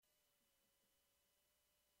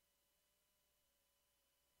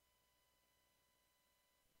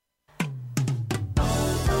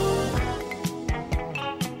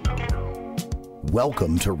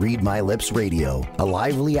Welcome to Read My Lips Radio, a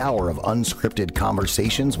lively hour of unscripted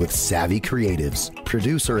conversations with savvy creatives.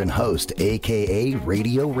 Producer and host,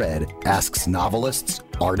 akaRadioRed, asks novelists,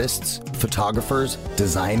 artists, photographers,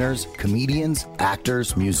 designers, comedians,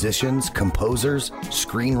 actors, musicians, composers,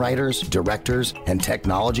 screenwriters, directors, and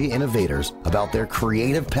technology innovators about their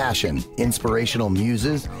creative passion, inspirational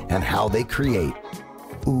muses, and how they create.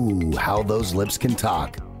 Ooh, how those lips can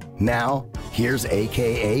talk. Now, here's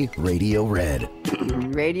akaRadioRed.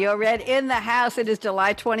 RadioRed in the house. It is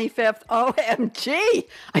July 25th. OMG!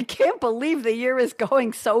 I can't believe the year is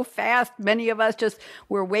going so fast. Many of us just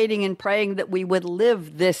were waiting and praying that we would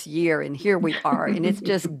live this year, and here we are, and it's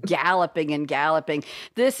just galloping and galloping.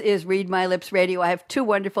 This is Read My Lips Radio. I have two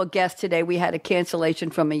wonderful guests today. We had a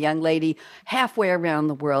cancellation from a young lady halfway around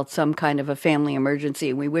the world, some kind of a family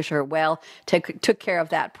emergency, and we wish her well. Took care of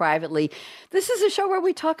that privately. This is a show where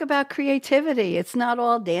we talk about creativity. It's not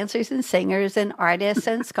all dancers and singers and artists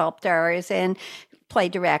and sculptors and play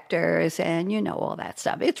directors and, you know, all that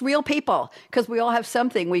stuff. It's real people because we all have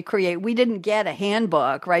something we create. We didn't get a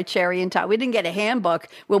handbook, right, Sherry and Todd? We didn't get a handbook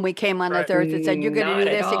when we came on this earth that said, you're going to do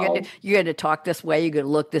this, you're going to talk this way, you're going to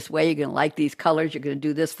look this way, you're going to like these colors, you're going to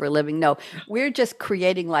do this for a living. No, we're just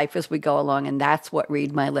creating life as we go along, and that's what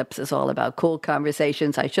Read My Lips is all about. Cool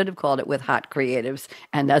conversations. I should have called it with hot creatives,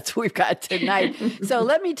 and that's what we've got tonight. So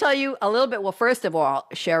let me tell you a little bit. Well, first of all,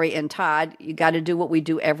 Sherry and Todd, you got to do what we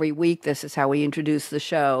do every week. This is how we introduce the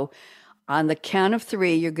show. On the count of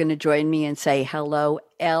three, you're going to join me and say hello,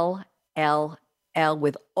 L,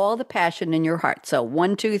 with all the passion in your heart. So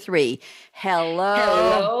 1, 2, 3.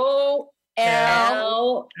 Hello,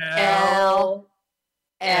 L.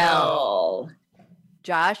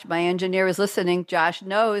 Josh, my engineer, is listening. Josh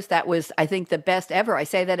knows that was, I think, the best ever. I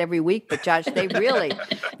say that every week, but Josh, this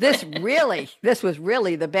was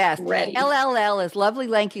really the best. Ready. LLL is lovely,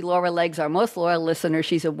 lanky Laura Legs, our most loyal listener.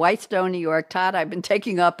 She's in Whitestone, New York. Todd, I've been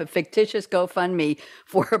taking up a fictitious GoFundMe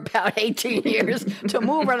for about 18 years to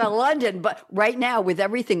move her to London. But right now, with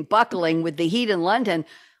everything buckling with the heat in London,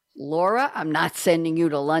 Laura, I'm not sending you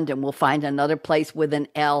to London. We'll find another place with an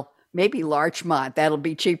L. Maybe Larchmont. That'll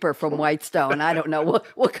be cheaper from Whitestone. I don't know.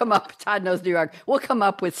 We'll come up. Todd knows New York. We'll come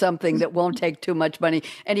up with something that won't take too much money.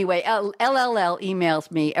 Anyway, LLL emails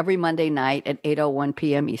me every Monday night at 8:01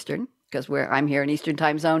 p.m. Eastern, because I'm here in Eastern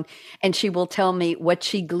time zone, and she will tell me what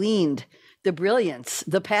she gleaned, the brilliance,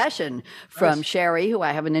 the passion from Sherry, who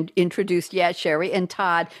I haven't introduced yet, Sherry, and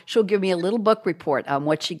Todd. She'll give me a little book report on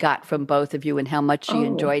what she got from both of you and how much she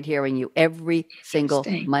enjoyed hearing you every single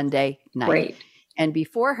Monday night. Great. And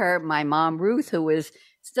before her, my mom, Ruth, who was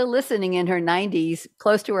still listening in her 90s,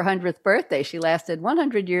 close to her 100th birthday. She lasted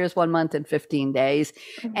 100 years, 1 month, and 15 days.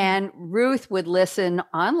 Mm-hmm. And Ruth would listen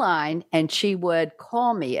online, and she would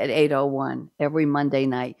call me at 8:01 every Monday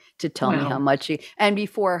night to tell me how much she, and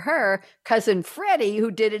before her, cousin Freddie,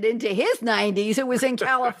 who did it into his 90s, who was in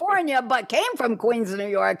California, but came from Queens, New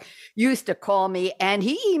York, used to call me, and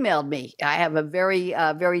he emailed me. I have a very,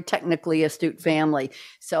 very technically astute family.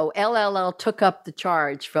 So LLL took up the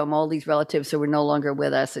charge from all these relatives who were no longer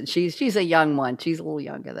with us. And she's a young one. She's a little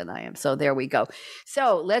younger than I am. So there we go.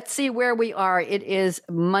 So let's see where we are. It is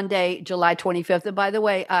Monday, July 25th. And by the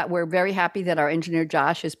way, we're very happy that our engineer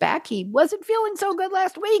Josh is back. He wasn't feeling so good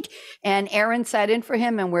last week, and Aaron sat in for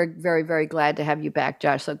him. And we're very, very glad to have you back,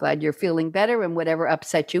 Josh. So glad you're feeling better, and whatever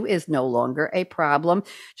upset you is no longer a problem.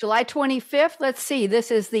 July 25th. Let's see.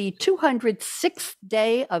 This is the 206th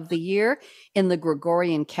day of the year in the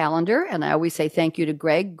Gregorian calendar. And I always say thank you to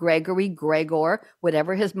Greg, Gregory, Gregor, whatever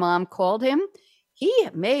his mom called him. He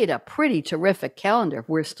made a pretty terrific calendar.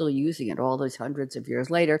 We're still using it all those hundreds of years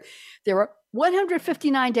later. There are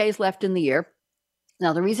 159 days left in the year.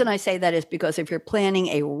 Now, the reason I say that is because if you're planning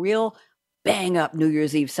a real bang up New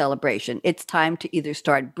Year's Eve celebration, it's time to either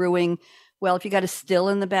start brewing. Well, if you got a still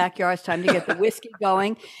in the backyard, it's time to get the whiskey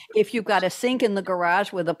going. If you've got a sink in the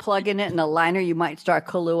garage with a plug in it and a liner, you might start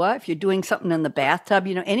Kahlua. If you're doing something in the bathtub,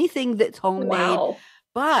 anything that's homemade. Wow.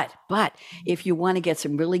 But if you want to get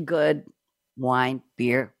some really good wine,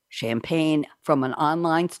 beer, champagne from an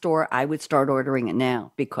online store, I would start ordering it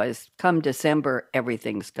now, because come December,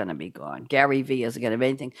 everything's going to be gone. Gary V isn't going to have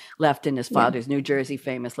anything left in his father's New Jersey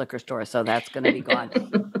famous liquor store, so that's going to be gone.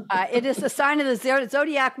 It is the sign of the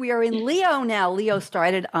zodiac. We are in Leo now. Leo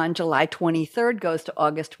started on July 23rd, goes to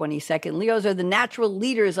August 22nd. Leos are the natural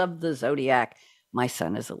leaders of the zodiac. My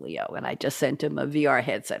son is a Leo, and I just sent him a VR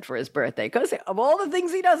headset for his birthday because of all the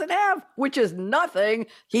things he doesn't have, which is nothing,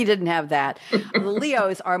 he didn't have that. The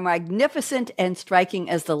Leos are magnificent and striking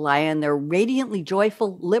as the lion. They're radiantly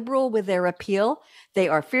joyful, liberal with their appeal. They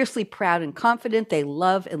are fiercely proud and confident. They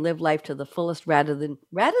love and live life to the fullest rather than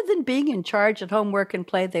being in charge at home, work, and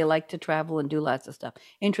play. They like to travel and do lots of stuff.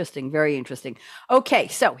 Interesting, very interesting. Okay,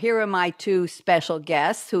 so here are my two special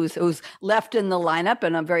guests who's left in the lineup,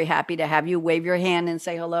 and I'm very happy to have you. Wave your hand and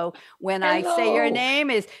say hello when I say your name.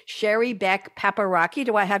 Is Sherry Beck Paprocki.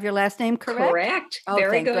 Do I have your last name correct? Correct. Oh,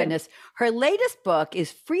 very thank good. goodness. Her latest book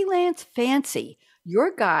is Freelance Fancy,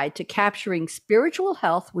 your guide to capturing spiritual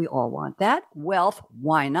health. We all want that. Wealth,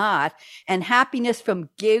 why not? And happiness from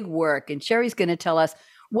gig work. And Sherry's going to tell us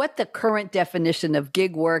what the current definition of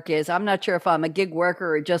gig work is. I'm not sure if I'm a gig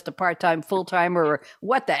worker or just a part-time, full-timer, or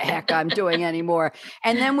what the heck I'm doing anymore.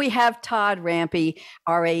 And then we have Todd Rampe,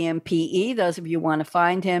 R-A-M-P-E. Those of you who want to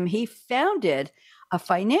find him. He founded a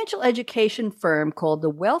financial education firm called the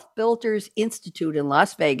Wealth Builders Institute in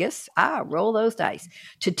Las Vegas. Roll those dice.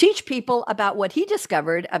 To teach people about what he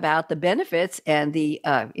discovered about the benefits and the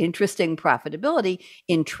interesting profitability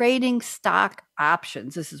in trading stock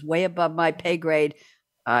options. This is way above my pay grade.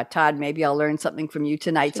 Todd, maybe I'll learn something from you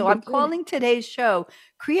tonight. So I'm calling today's show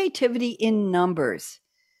Creativity in Numbers,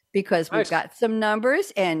 because we've got some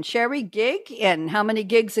numbers. And Sherry, gig, and how many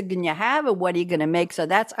gigs can you have, and what are you going to make? So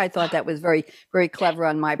I thought that was very, very clever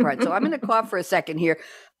on my part. So I'm going to cough for a second here.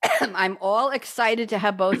 I'm all excited to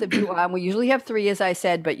have both of you on. We usually have three, as I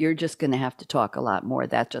said, but you're just going to have to talk a lot more.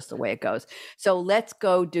 That's just the way it goes. So let's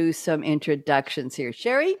go do some introductions here.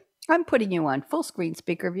 Sherry, I'm putting you on full screen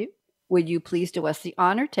speaker view. Would you please do us the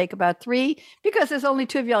honor? Take about 3, because there's only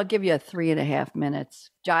 2 of you. I'll give you 3.5 minutes.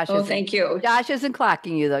 Josh. Thank you. Josh isn't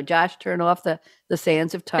clocking you, though. Josh, turn off the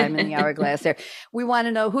sands of time in the hourglass there. We want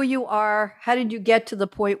to know who you are. How did you get to the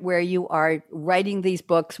point where you are writing these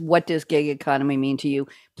books? What does gig economy mean to you?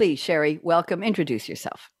 Please, Sherry, welcome. Introduce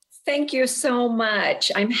yourself. Thank you so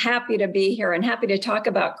much. I'm happy to be here and happy to talk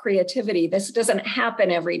about creativity. This doesn't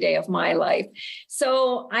happen every day of my life.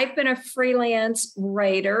 So I've been a freelance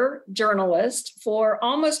writer, journalist for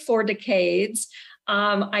almost 4 decades.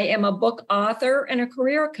 I am a book author and a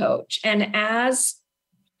career coach. And as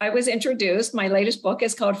I was introduced, my latest book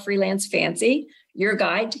is called Freelance Fancy, Your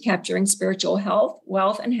Guide to Capturing Spiritual Health,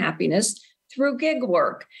 Wealth, and Happiness Through Gig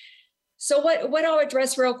Work. So what I'll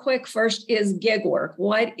address real quick first is gig work.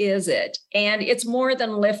 What is it? And it's more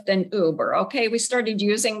than Lyft and Uber. Okay, we started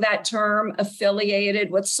using that term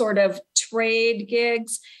affiliated with sort of trade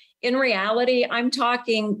gigs. In reality, I'm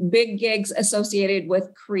talking big gigs associated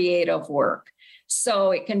with creative work.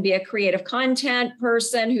 So it can be a creative content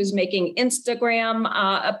person who's making Instagram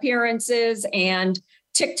appearances and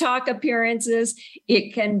TikTok appearances.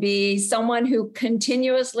 It can be someone who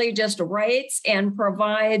continuously just writes and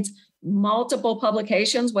provides multiple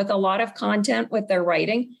publications with a lot of content with their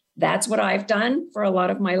writing. That's what I've done for a lot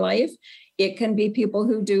of my life. It can be people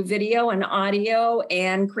who do video and audio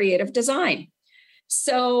and creative design.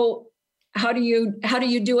 So how do you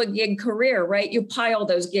do a gig career, right? You pile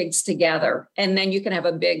those gigs together, and then you can have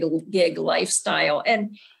a big gig lifestyle.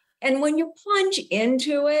 And when you plunge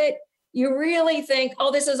into it, you really think,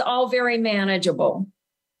 oh, this is all very manageable.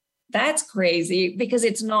 That's crazy, because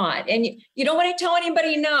it's not. And you don't want to tell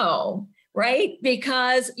anybody no, right?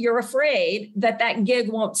 Because you're afraid that gig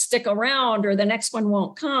won't stick around or the next one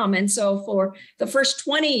won't come. And so for the first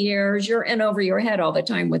 20 years, you're in over your head all the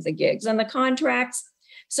time with the gigs and the contracts.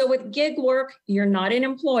 So with gig work, you're not an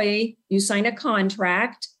employee. You sign a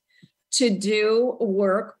contract to do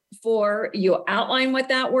work you outline what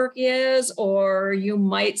that work is, or you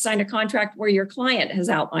might sign a contract where your client has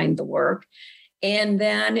outlined the work. And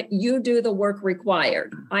then you do the work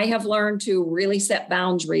required. I have learned to really set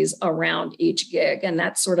boundaries around each gig. And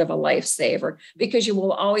that's sort of a lifesaver, because you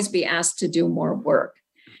will always be asked to do more work.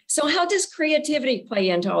 So how does creativity play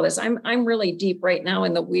into all this? I'm really deep right now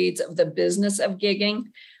in the weeds of the business of gigging,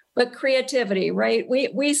 but creativity, right?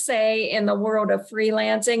 We say in the world of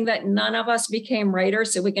freelancing that none of us became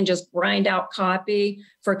writers, so we can just grind out copy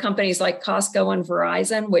for companies like Costco and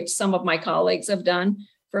Verizon, which some of my colleagues have done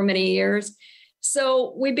for many years.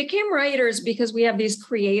 So we became writers because we have these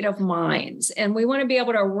creative minds, and we want to be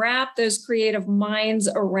able to wrap those creative minds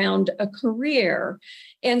around a career.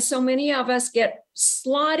 And so many of us get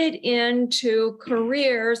slotted into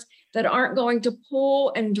careers that aren't going to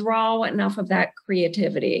pull and draw enough of that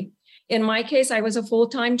creativity. In my case, I was a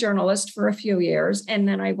full-time journalist for a few years, and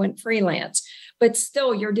then I went freelance. But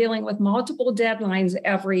still, you're dealing with multiple deadlines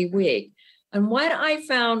every week. And what I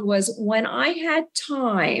found was when I had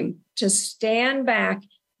time to stand back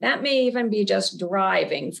That may even be just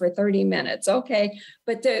driving for 30 minutes. Okay.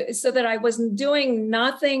 But so that I was doing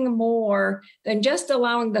nothing more than just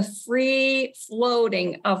allowing the free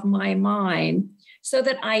floating of my mind so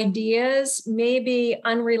that ideas, maybe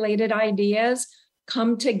unrelated ideas,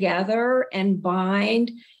 come together and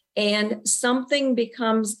bind, and something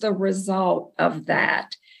becomes the result of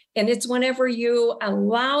that. And it's whenever you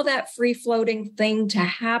allow that free floating thing to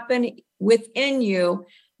happen within you,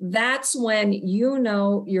 that's when you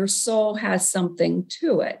know your soul has something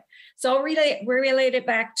to it. So I'll relate it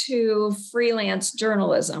back to freelance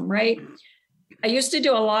journalism, right? I used to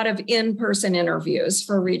do a lot of in-person interviews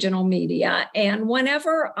for regional media. And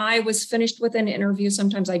whenever I was finished with an interview,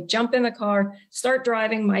 sometimes I'd jump in the car, start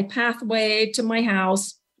driving my pathway to my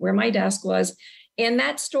house where my desk was. And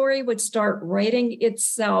that story would start writing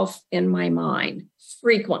itself in my mind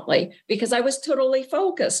frequently because I was totally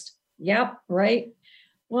focused. Yep, right.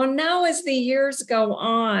 Well, now as the years go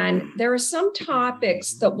on, there are some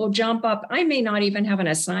topics that will jump up. I may not even have an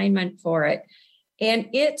assignment for it. And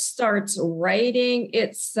it starts writing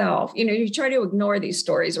itself. You try to ignore these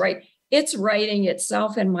stories, right? It's writing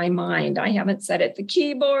itself in my mind. I haven't sat at the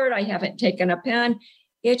keyboard. I haven't taken a pen.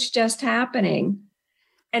 It's just happening.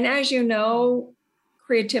 And as you know,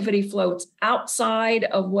 creativity floats outside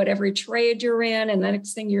of whatever trade you're in. And the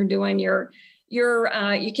next thing you're doing,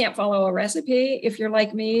 you can't follow a recipe if you're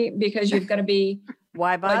like me, because you've got to be.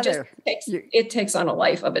 Why bother? It takes on a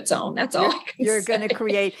life of its own. That's all you're going to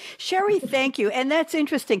create. Sherry, thank you. And that's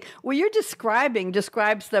interesting. What you're describing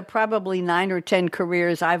describes the probably 9 or 10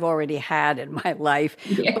 careers I've already had in my life.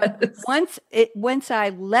 Yes. But once I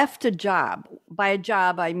left a job, by a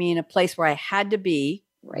job, I mean a place where I had to be,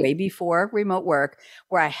 right, way before remote work,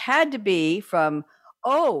 where I had to be from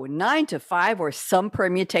 9 to 5 or some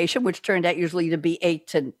permutation, which turned out usually to be 8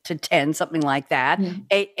 to 10, something like that. Mm-hmm.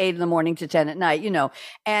 8 in the morning to 10 at night,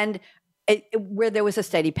 and where there was a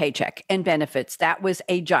steady paycheck and benefits. That was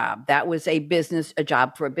a job. That was a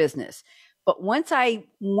job for a business. But once I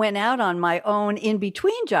went out on my own in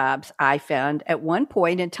between jobs, I found at one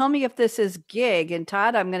point, and tell me if this is gig, and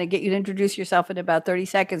Todd, I'm going to get you to introduce yourself in about 30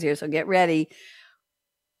 seconds here, so get ready.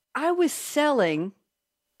 I was selling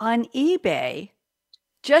on eBay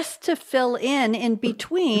just to fill in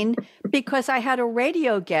between, because I had a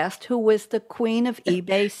radio guest who was the queen of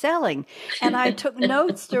eBay selling. And I took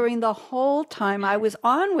notes during the whole time I was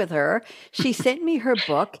on with her. She sent me her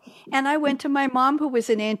book, and I went to my mom, who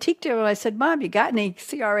was an antique dealer. I said, Mom, you got any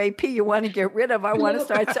CRAP you want to get rid of? I want to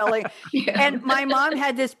start selling. Yeah. And my mom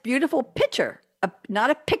had this beautiful picture. Not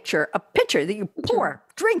a picture that you pour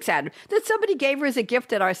drinks out of, that somebody gave her as a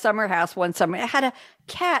gift at our summer house one summer. It had a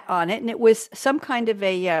cat on it, and it was some kind of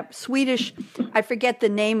a Swedish, I forget the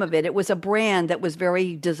name of it. It was a brand that was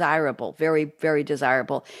very desirable, very, very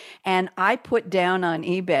desirable. And I put down on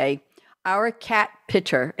eBay our cat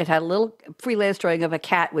picture. It had a little freelance drawing of a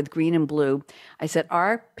cat with green and blue. I said,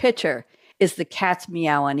 our picture is the cat's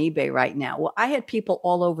meow on eBay right now. Well, I had people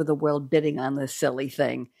all over the world bidding on this silly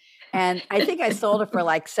thing. And I think I sold it for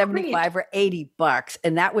like 75 or $80.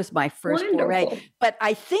 And that was my first foray. But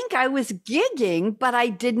I think I was gigging, but I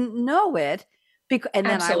didn't know it. And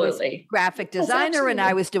then I was a graphic designer, and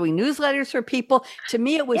I was doing newsletters for people. To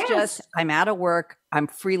me, it was just, I'm out of work, I'm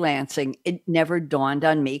freelancing. It never dawned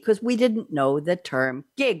on me because we didn't know the term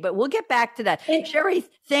gig. But we'll get back to that. Sherry,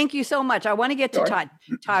 thank you so much. I want to get to Todd.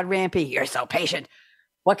 Todd Rampe, you're so patient.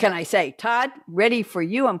 What can I say? Todd, ready for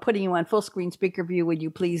you. I'm putting you on full screen speaker view. Would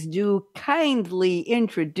you please do kindly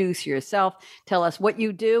introduce yourself? Tell us what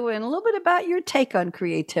you do and a little bit about your take on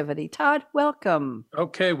creativity. Todd, welcome.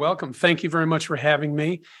 Okay, welcome. Thank you very much for having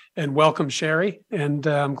me, and welcome, Sherry. And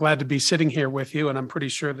I'm glad to be sitting here with you. And I'm pretty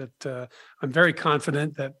sure that I'm very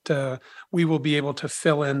confident that we will be able to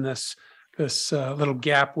fill in this little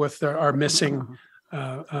gap with our missing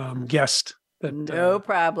guest. No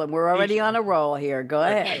problem. We're already on a roll here. Go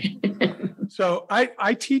ahead. So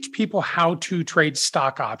I teach people how to trade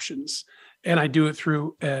stock options, and I do it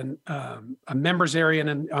through a members area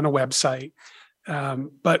and on a website.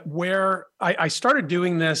 But where I started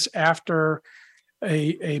doing this after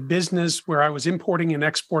a business where I was importing and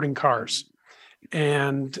exporting cars.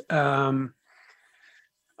 And I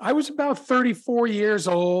was about 34 years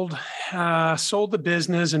old, sold the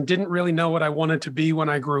business and didn't really know what I wanted to be when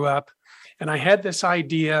I grew up. And I had this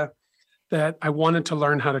idea that I wanted to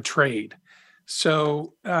learn how to trade.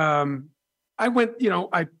 So I went,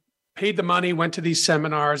 I paid the money, went to these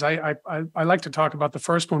seminars. I like to talk about the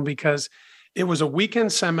first one because it was a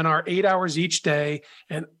weekend seminar, 8 hours each day.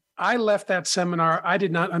 And I left that seminar. I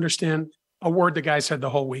did not understand a word the guy said the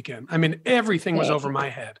whole weekend. I mean, everything was over my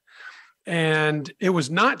head. And it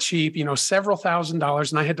was not cheap, several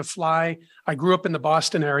 $1,000s. And I had to fly. I grew up in the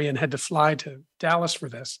Boston area and had to fly to Dallas for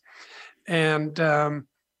this. And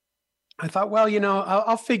I thought, well,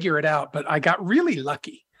 I'll figure it out. But I got really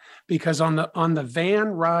lucky because on the van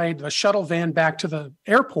ride, the shuttle van back to the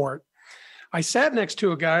airport, I sat next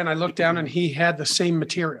to a guy and I looked down and he had the same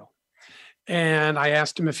material. And I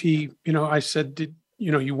asked him if he, I said,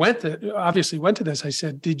 you obviously went to this. I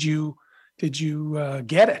said, did you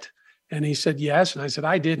get it? And he said, yes. And I said,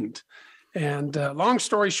 I didn't. And long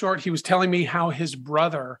story short, he was telling me how his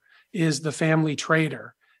brother is the family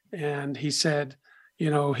trader. And he said,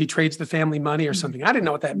 he trades the family money or something. I didn't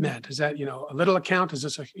know what that meant. Is that, a little account? Is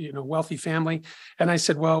this a, wealthy family? And I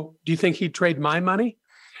said, well, do you think he'd trade my money?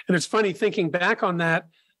 And it's funny thinking back on that.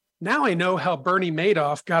 Now I know how Bernie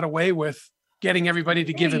Madoff got away with getting everybody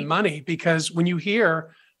to give him money, because when you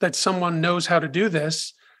hear that someone knows how to do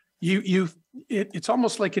this, it's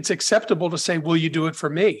almost like it's acceptable to say, will you do it for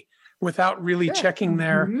me, without really checking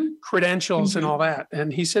their credentials and all that.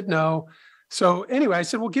 And he said, no. So anyway, I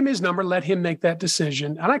said, well, give me his number, let him make that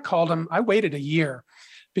decision. And I called him. I waited a year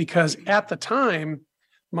because at the time,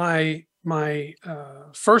 my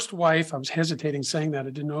first wife, I was hesitating saying that.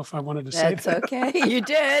 I didn't know if I wanted to say that. That's okay. You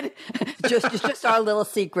did. just our little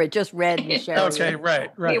secret, just Red and Sherry. Okay,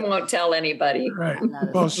 right. We won't tell anybody. Right.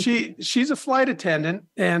 Well, she's a flight attendant.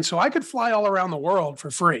 And so I could fly all around the world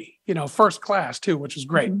for free, first class too, which was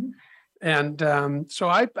great. Mm-hmm. And so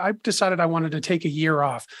I decided I wanted to take a year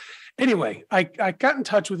off. Anyway, I got in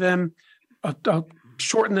touch with him. I'll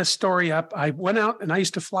shorten this story up. I went out and I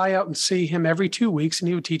used to fly out and see him every 2 weeks, and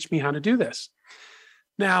he would teach me how to do this.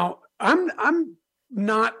 Now, I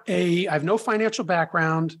have no financial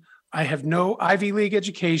background. I have no Ivy League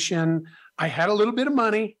education. I had a little bit of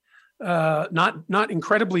money, not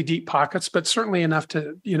incredibly deep pockets, but certainly enough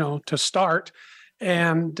to start.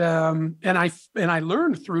 And I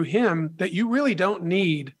learned through him that you really don't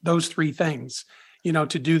need those three things, to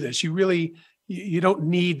do this. You don't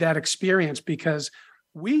need that experience, because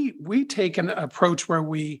we take an approach where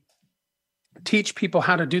we teach people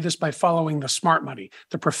how to do this by following the smart money,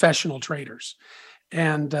 the professional traders.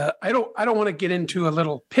 And I don't want to get into a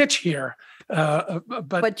little pitch here,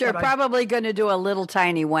 but you're probably going to do a little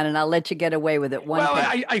tiny one, and I'll let you get away with it.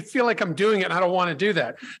 I feel like I'm doing it, and I don't want to do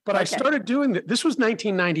that. But okay. I started doing that. This was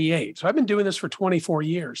 1998, so I've been doing this for 24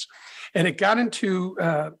 years, and it got into.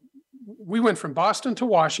 We went from Boston to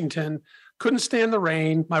Washington. Couldn't stand the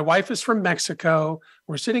rain. My wife is from Mexico.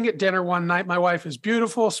 We're sitting at dinner one night. My wife is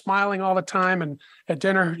beautiful, smiling all the time. And at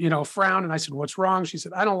dinner, frowned. And I said, what's wrong? She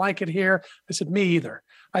said, I don't like it here. I said, me either.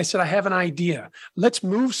 I said, I have an idea. Let's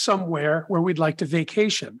move somewhere where we'd like to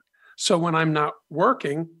vacation. So when I'm not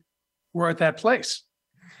working, we're at that place.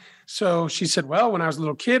 So she said, well, when I was a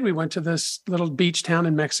little kid, we went to this little beach town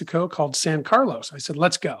in Mexico called San Carlos. I said,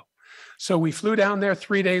 let's go. So we flew down there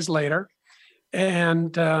 3 days later.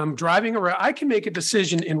 And driving around, I can make a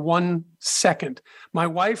decision in 1 second. My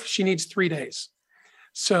wife, she needs 3 days.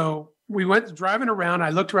 So we went driving around.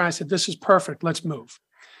 I looked around. I said, this is perfect. Let's move.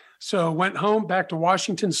 So went home, back to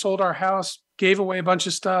Washington, sold our house, gave away a bunch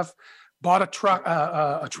of stuff, bought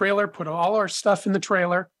a trailer, put all our stuff in the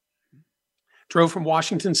trailer, drove from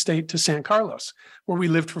Washington State to San Carlos, where we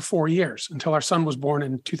lived for 4 years until our son was born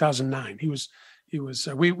in 2009.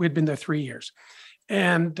 We'd been there 3 years.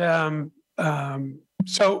 And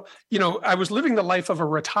so, I was living the life of a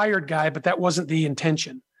retired guy, but that wasn't the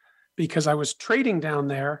intention, because I was trading down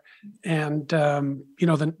there, and,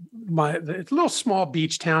 the little small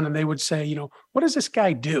beach town, and they would say, what does this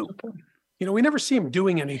guy do? We never see him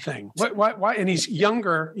doing anything. Why? And he's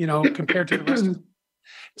younger, compared to the rest of them.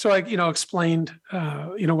 So I, explained,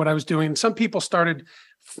 what I was doing. Some people started,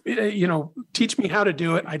 teach me how to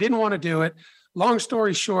do it. I didn't want to do it. Long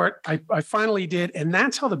story short, I finally did, and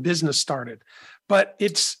that's how the business started. But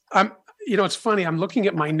it's funny. I'm looking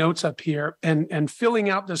at my notes up here and filling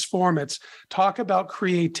out this form. It's talk about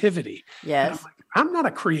creativity. Yes, I'm not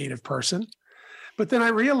a creative person, but then I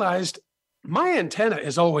realized my antenna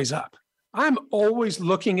is always up. I'm always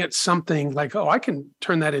looking at something like, I can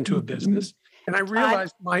turn that into a business. And I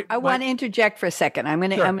realized I want to interject for a second. I'm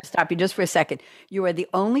going to stop you just for a second. You are the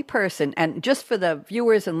only person, and just for the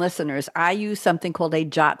viewers and listeners, I use something called a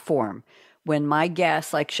jot form. When my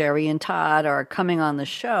guests like Sherry and Todd are coming on the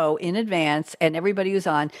show in advance, and everybody who's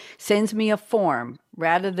on sends me a form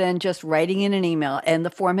rather than just writing in an email, and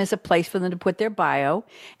the form has a place for them to put their bio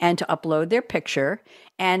and to upload their picture.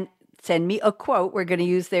 And send me a quote. We're going to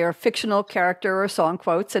use their fictional character or song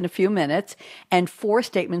quotes in a few minutes, and 4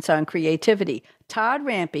 statements on creativity. Todd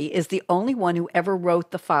Rampe is the only one who ever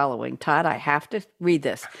wrote the following. Todd, I have to read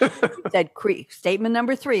this. He said, statement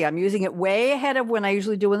number 3, I'm using it way ahead of when I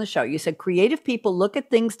usually do in the show. You said, creative people look at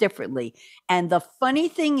things differently. And the funny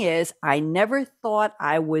thing is, I never thought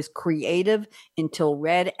I was creative until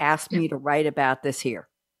Red asked me to write about this here.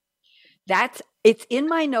 It's in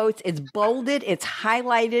my notes. It's bolded. It's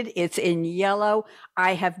highlighted. It's in yellow.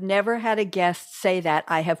 I have never had a guest say that.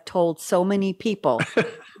 I have told so many people who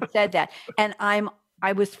said that. And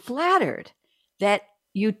I was flattered that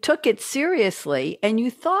you took it seriously and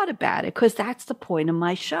you thought about it, because that's the point of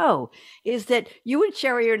my show, is that you and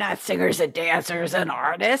Sherry are not singers and dancers and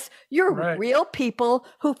artists. You're real people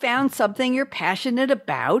who found something you're passionate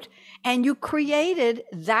about, and you created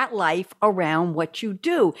that life around what you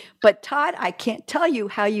do. But Todd, I can't tell you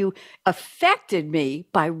how you affected me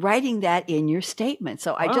by writing that in your statement.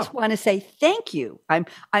 So I just want to say thank you. I'm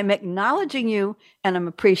acknowledging you and I'm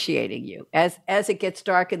appreciating you as it gets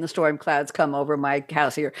dark and the storm clouds come over my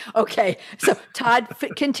house here. Okay. So Todd,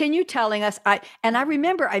 continue telling us. I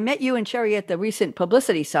remember I met you and Sherry at the recent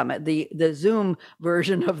publicity summit, the Zoom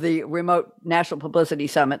version of the remote national publicity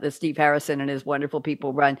summit that Steve Harrison and his wonderful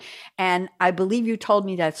people run. And I believe you told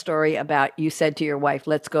me that story about, you said to your wife,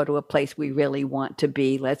 let's go to a place we really want to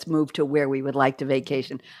be. Let's move to where we would like to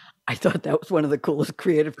vacation. I thought that was one of the coolest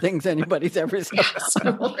creative things anybody's ever said.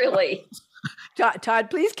 Really? Todd,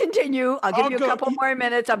 please continue. I'll give you a couple more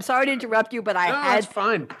minutes. I'm sorry to interrupt you, but that's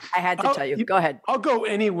fine. I had to tell you. Go ahead. I'll go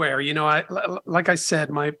anywhere. You know, like I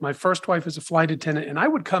said, my first wife was a flight attendant, and I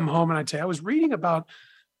would come home and I'd say, I was reading about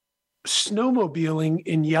snowmobiling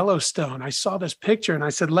in Yellowstone. I saw this picture and I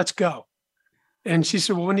said, let's go. And she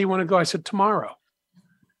said, well, when do you want to go? I said, tomorrow.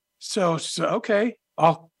 So okay,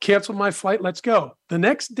 I'll cancel my flight. Let's go. The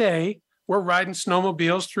next day, we're riding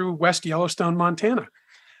snowmobiles through West Yellowstone, Montana.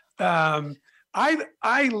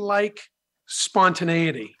 I like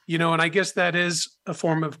spontaneity, you know, and I guess that is a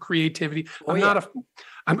form of creativity. I'm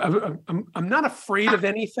not afraid of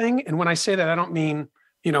anything. And when I say that, I don't mean,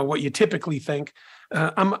 you know, what you typically think.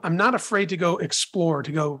 I'm not afraid to go explore,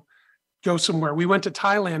 to go somewhere. We went to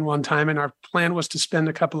Thailand one time and our plan was to spend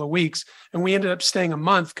a couple of weeks, and we ended up staying a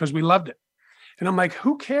month because we loved it. And I'm like,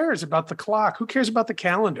 who cares about the clock? Who cares about the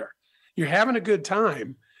calendar? You're having a good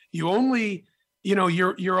time. You only, you know,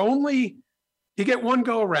 you get one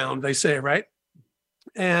go around, they say, right?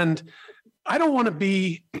 And I don't want to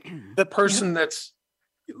be the person that's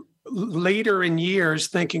later in years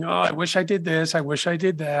thinking, oh, I wish I did this. I wish I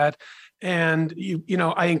did that. And you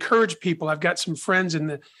know, I encourage people. I've got some friends in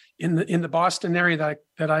the Boston area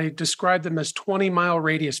that I describe them as 20-mile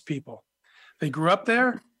radius people. They grew up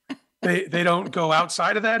there. They don't go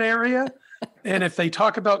outside of that area. And if they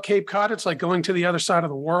talk about Cape Cod, it's like going to the other side of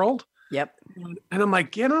the world. Yep. And I'm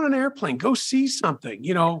like, get on an airplane, go see something.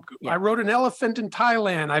 You know, I rode an elephant in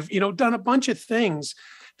Thailand. I've, you know, done a bunch of things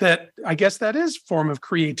that I guess that is a form of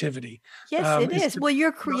creativity. Yes, it is. Well,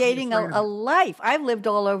 you're creating a life. I've lived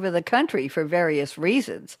all over the country for various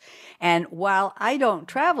reasons. And while I don't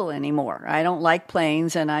travel anymore, I don't like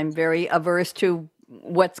planes, and I'm very averse to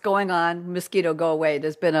what's going on. Mosquito, go away.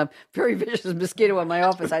 There's been a very vicious mosquito in my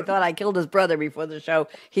office. I thought I killed his brother before the show.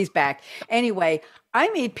 He's back. Anyway, I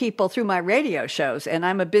meet people through my radio shows, and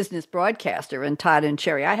I'm a business broadcaster. And Todd and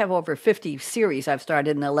Sherry, I have over 50 series I've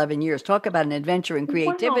started in 11 years. Talk about an adventure in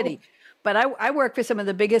creativity. Wow. But I work for some of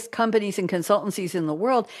the biggest companies and consultancies in the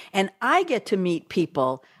world, and I get to meet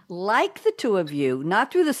people like the two of you,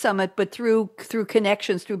 not through the summit, but through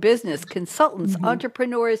connections, through business, consultants,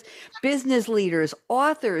 entrepreneurs, business leaders,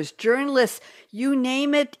 authors, journalists, you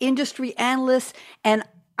name it, industry analysts. And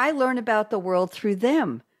I learn about the world through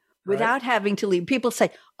them without having to leave. People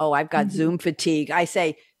say, oh, I've got Zoom fatigue. I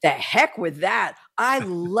say, the heck with that. I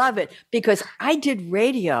love it because I did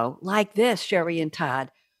radio like this, Sherry and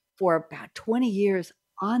Todd, for about 20 years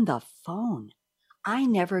on the phone. I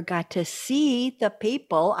never got to see the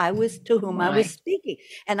people to whom I was speaking.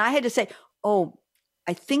 And I had to say, oh,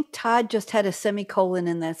 I think Todd just had a semicolon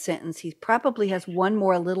in that sentence. He probably has one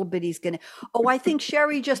more little bit he's going to, I think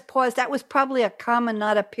Sherry just paused. That was probably a comma,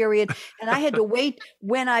 not a period. And I had to wait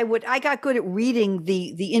when I got good at reading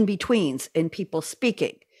the in-betweens in people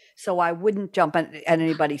speaking, so I wouldn't jump at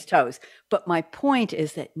anybody's toes. But my point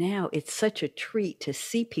is that now it's such a treat to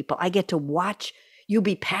see people. I get to watch you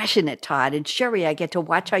be passionate, Todd, and Sherry, I get to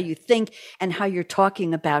watch how you think and how you're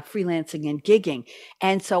talking about freelancing and gigging.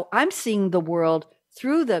 And so I'm seeing the world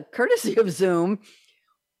through the courtesy of Zoom,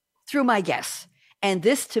 through my guests. And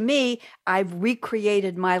this, to me, I've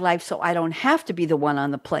recreated my life so I don't have to be the one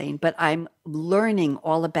on the plane, but I'm learning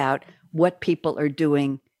all about what people are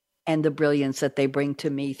doing and the brilliance that they bring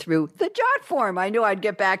to me through the jot form. I knew I'd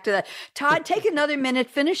get back to that. Todd, take another minute,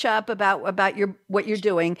 finish up about what you're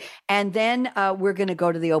doing, and then we're going to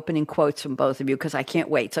go to the opening quotes from both of you because I can't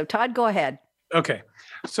wait. So Todd, go ahead. Okay.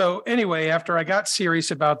 So anyway, after I got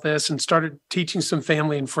serious about this and started teaching some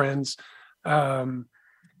family and friends, starting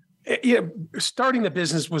the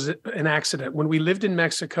business was an accident. When we lived in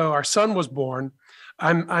Mexico, our son was born.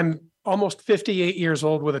 I'm almost 58 years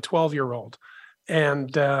old with a 12-year-old.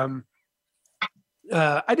 And I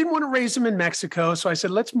didn't want to raise him in Mexico. So I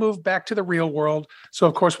said, let's move back to the real world. So,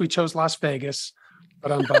 of course, we chose Las Vegas.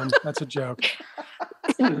 But I'm bummed. That's a joke.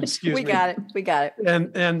 Excuse me. We got it.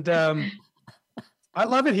 And I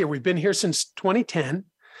love it here. We've been here since 2010.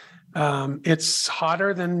 It's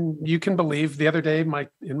hotter than you can believe. The other day,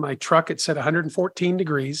 in my truck, it said 114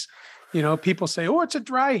 degrees. People say, oh, it's a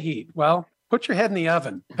dry heat. Well, put your head in the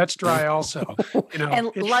oven. That's dry also.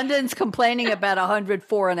 And London's complaining about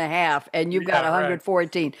 104.5, and you've got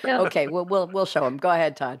 114. Right. Okay, we'll show them. Go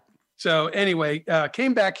ahead, Todd. So anyway,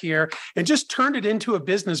 came back here and just turned it into a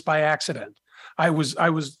business by accident. I was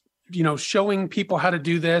showing people how to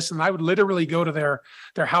do this, and I would literally go to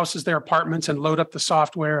their houses, their apartments, and load up the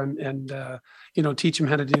software and teach them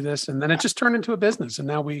how to do this. And then it just turned into a business. And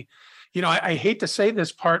now I hate to say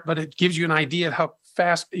this part, but it gives you an idea of how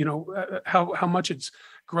fast, how much it's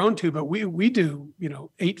grown to. But we do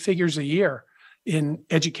 8 figures a year in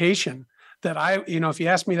education. That if you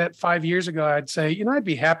asked me that 5 years ago, I'd say, I'd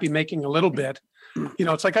be happy making a little bit.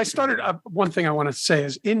 It's like I started. One thing I want to say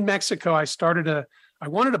is in Mexico, I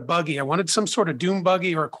wanted a buggy. I wanted some sort of dune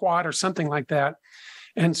buggy or a quad or something like that.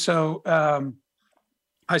 And so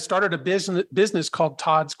I started a business called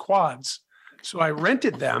Todd's Quads. So I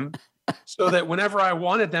rented them so that whenever I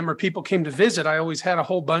wanted them or people came to visit, I always had a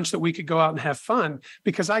whole bunch that we could go out and have fun,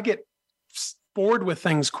 because I get bored with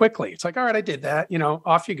things quickly. It's like, all right, I did that,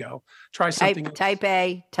 off you go, try something else. Type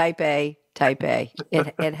A.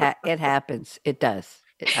 It happens. It does.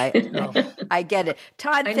 I get it.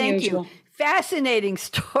 Todd, thank you. Fascinating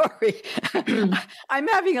story. I'm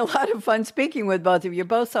having a lot of fun speaking with both of you. You're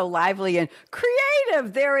both so lively and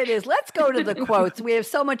creative. There it is. Let's go to the quotes. We have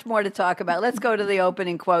so much more to talk about. Let's go to the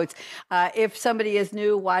opening quotes. If somebody is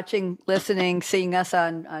new, watching, listening, seeing us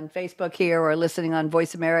on Facebook here or listening on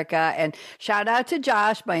Voice America, and shout out to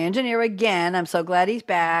Josh, my engineer again. I'm so glad he's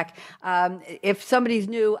back. If somebody's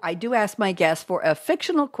new, I do ask my guests for a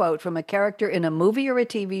fictional quote from a character in a movie or a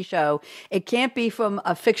TV show. It can't be from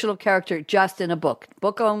a fictional character just in a book.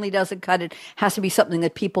 Book only doesn't cut it. Has to be something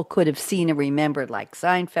that people could have seen and remembered, like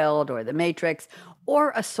Seinfeld or The Matrix,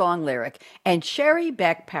 or a song lyric. And Sherry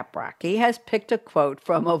Beck Paprocki has picked a quote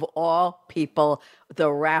from, of all people, the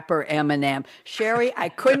rapper Eminem. Sherry, I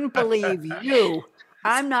couldn't believe you.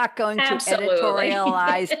 I'm not going to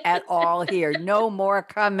editorialize at all here. No more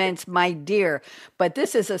comments, my dear. But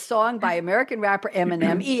this is a song by American rapper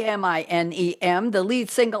Eminem, E-M-I-N-E-M, the lead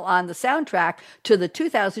single on the soundtrack to the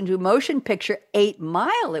 2002 motion picture 8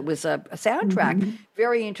 Mile. It was a soundtrack. Mm-hmm.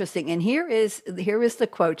 Very interesting. And here is the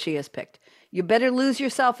quote she has picked. You better lose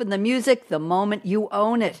yourself in the music the moment you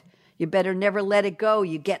own it. You better never let it go.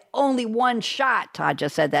 You get only one shot. Todd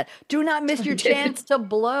just said that. Do not miss your chance to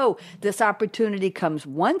blow. This opportunity comes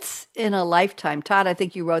once in a lifetime. Todd, I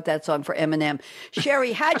think you wrote that song for Eminem.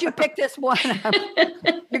 Sherry, how'd you pick this one?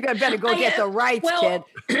 You're going to better go get the rights, kid.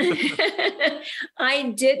 I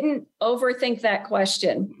didn't overthink that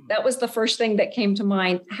question. That was the first thing that came to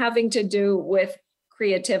mind, having to do with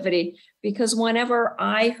creativity. Because whenever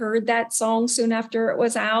I heard that song soon after it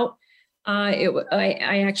was out,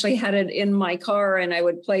 I actually had it in my car, and I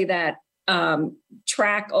would play that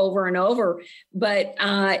track over and over. But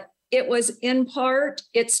it was, in part,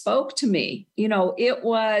 it spoke to me. It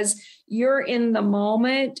was, you're in the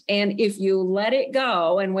moment, and if you let it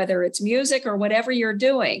go, and whether it's music or whatever you're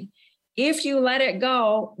doing, if you let it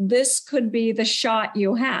go, this could be the shot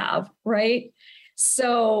you have, right?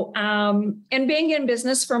 So, and being in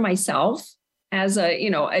business for myself, as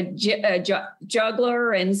a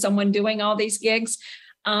juggler and someone doing all these gigs,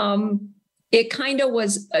 it kind of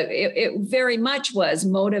was, it very much was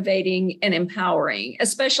motivating and empowering,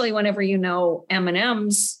 especially whenever you know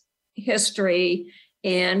Eminem's history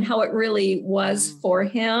and how it really was for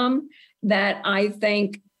him, that I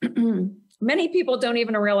think many people don't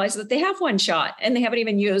even realize that they have one shot and they haven't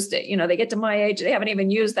even used it. They get to my age, they haven't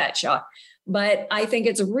even used that shot. But I think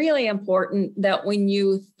it's really important that when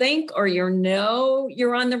you think or you're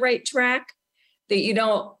on the right track, that you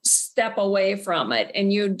don't step away from it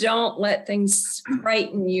and you don't let things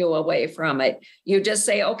frighten you away from it. You just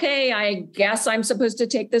say, okay, I guess I'm supposed to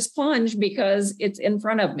take this plunge because it's in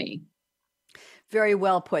front of me. Very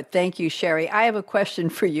well put. Thank you, Sherry. I have a question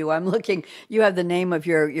for you. I'm looking, you have the name of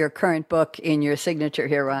your current book in your signature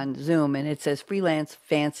here on Zoom, and it says Freelance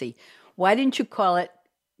Fancy. Why didn't you call it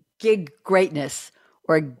Gig Greatness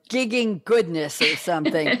or Gigging Goodness or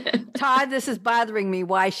something? Todd, this is bothering me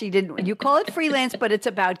why she didn't. You call it freelance, but it's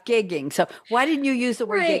about gigging. So why didn't you use the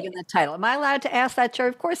word gig in the title? Am I allowed to ask that, Sherry?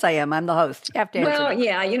 Of course I am. I'm the host. You have to answer. Well,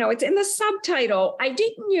 yeah, it's in the subtitle. I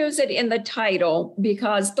didn't use it in the title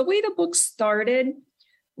because the way the book started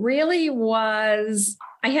really was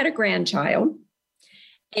I had a grandchild.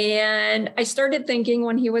 And I started thinking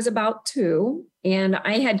when he was about 2, and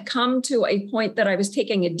I had come to a point that I was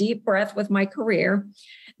taking a deep breath with my career,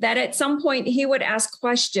 that at some point he would ask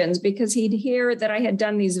questions because he'd hear that I had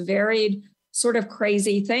done these varied sort of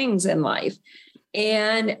crazy things in life.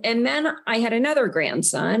 And then I had another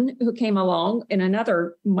grandson who came along, and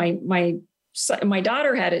my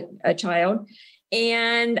daughter had a child.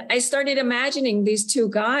 And I started imagining these 2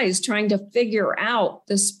 guys trying to figure out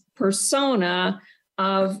this persona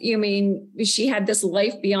of, she had this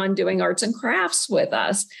life beyond doing arts and crafts with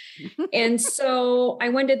us. And so I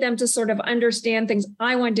wanted them to sort of understand things.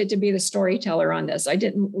 I wanted to be the storyteller on this. I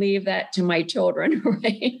didn't leave that to my children,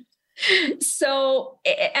 right? So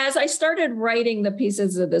as I started writing the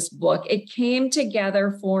pieces of this book, it came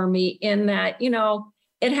together for me in that,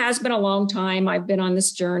 it has been a long time. I've been on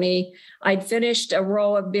this journey. I'd finished a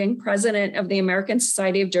role of being president of the American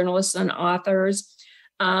Society of Journalists and Authors.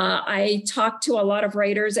 I talked to a lot of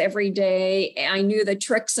writers every day. I knew the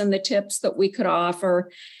tricks and the tips that we could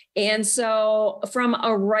offer. And so from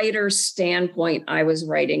a writer's standpoint, I was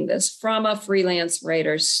writing this from a freelance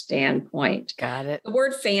writer's standpoint. Got it. The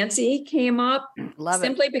word fancy came up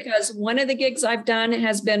simply because one of the gigs I've done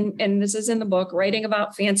has been, and this is in the book, writing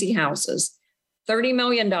about fancy houses, $30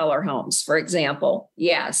 million homes, for example.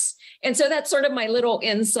 Yes. And so that's sort of my little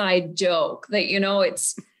inside joke that,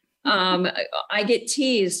 it's, I get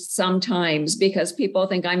teased sometimes because people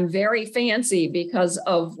think I'm very fancy because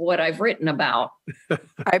of what I've written about.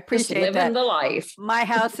 I appreciate living that. the life. My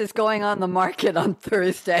house is going on the market on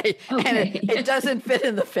Thursday, and it doesn't fit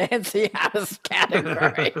in the fancy house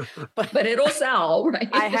category. But it'll sell, right?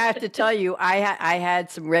 I have to tell you, I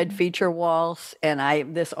had some red feature walls,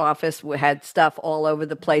 and this office had stuff all over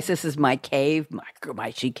the place. This is my cave,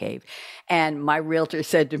 my she cave. And my realtor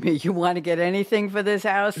said to me, "You want to get anything for this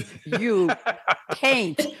house? You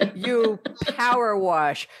paint, you power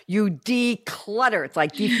wash, you declutter." It's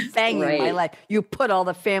like defanging my life. You put all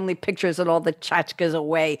the family pictures and all the tchotchkes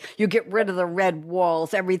away. You get rid of the red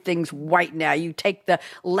walls. Everything's white now. You take the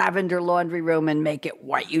lavender laundry room and make it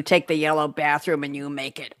white. You take the yellow bathroom and you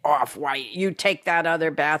make it off-white. You take that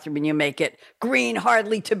other bathroom and you make it green,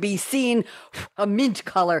 hardly to be seen, a mint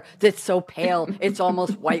color that's so pale it's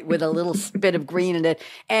almost white with a little bit of green in it.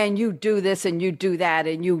 And you do this and you do that,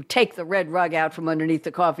 and you take the red rug out from underneath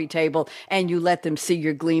the coffee table and you let them see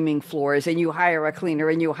your gleaming floors, and you hire a cleaner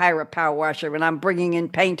and you hire a power washer, and I'm bringing in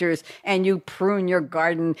painters, and you prune your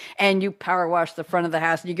garden and you power wash the front of the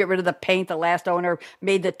house and you get rid of the paint. The last owner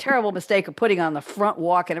made the terrible mistake of putting on the front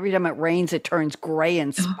walk, and every time it rains it turns gray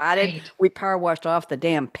and spotted. Right. We power washed off the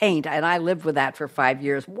damn paint, and I lived with that for 5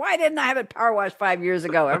 years. Why didn't I have it power washed 5 years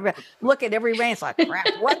ago? Everybody, look at every rain, it's like, crap,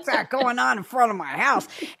 what's that going on in front of my house?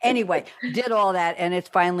 Anyway, did all that, and it's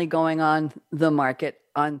finally going on the market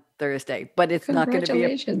on Thursday, but it's not going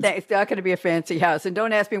to be a fancy house. And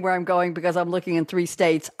don't ask me where I'm going because I'm looking in 3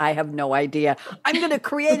 states. I have no idea. I'm going to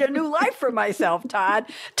create a new life for myself, Todd.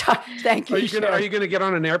 Thank you. Are you going to get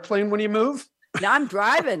on an airplane when you move? No, I'm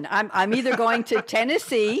driving. I'm either going to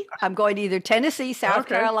Tennessee. I'm going to either Tennessee, South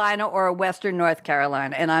Carolina, or Western North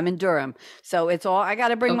Carolina, and I'm in Durham. So it's all. I got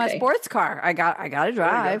to bring my sports car. I got to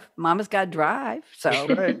drive. Mama's got to drive. So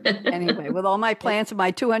anyway, with all my plants and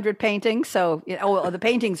my 200 paintings, so the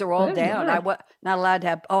paintings are all down. I was not allowed to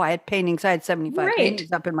have. I had paintings. I had 75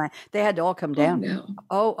 paintings up in my. They had to all come down.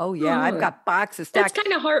 Oh yeah, I've got boxes stacked. That's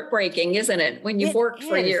kind of heartbreaking, isn't it? When you've worked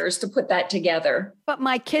for years to put that together. But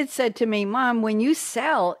my kids said to me, "Mom, when you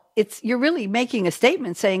sell, you're really making a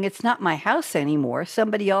statement saying it's not my house anymore.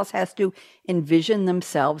 Somebody else has to envision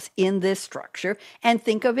themselves in this structure and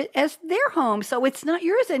think of it as their home. So it's not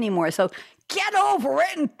yours anymore. So get over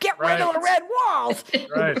it and get rid of the red walls.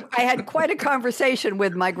 Right. I had quite a conversation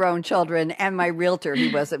with my grown children and my realtor.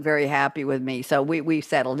 He wasn't very happy with me. So we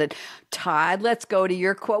settled it. Todd, let's go to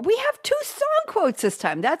your quote. We have 2 song quotes this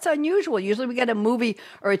time. That's unusual. Usually we get a movie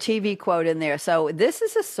or a TV quote in there. So this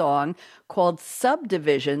is a song called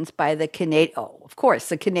Subdivisions by the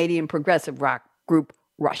Canadian progressive rock group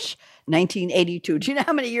Rush, 1982. Do you know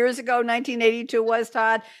how many years ago 1982 was,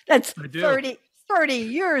 Todd? That's 30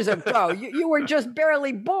 years ago. You were just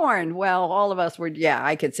barely born. Well, all of us were. Yeah,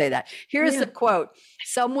 I could say that. Here's the quote.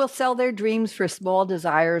 Some will sell their dreams for small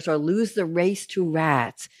desires or lose the race to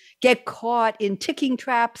rats, get caught in ticking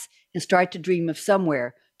traps and start to dream of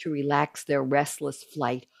somewhere to relax their restless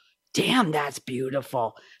flight. Damn, that's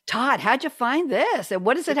beautiful. Todd, how'd you find this? And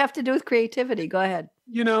what does it have to do with creativity? Go ahead.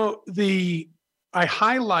 I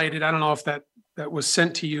highlighted, I don't know if that was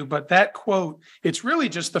sent to you, but that quote, it's really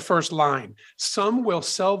just the first line. Some will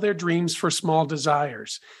sell their dreams for small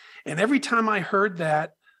desires. And every time I heard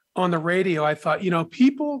that on the radio, I thought,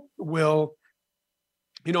 people will,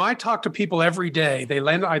 I talk to people every day.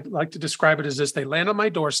 I like to describe it as this. They land on my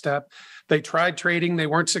doorstep. They tried trading. They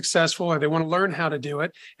weren't successful, or they want to learn how to do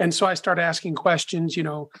it. And so I start asking questions,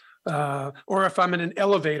 or if I'm in an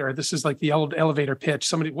elevator, this is like the elevator pitch.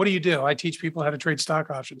 Somebody, what do you do? I teach people how to trade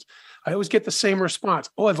stock options. I always get the same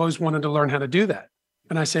response. Oh, I've always wanted to learn how to do that.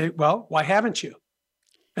 And I say, well, why haven't you?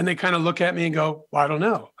 And they kind of look at me and go, well, I don't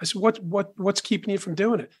know. I said, what's keeping you from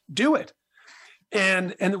doing it? Do it.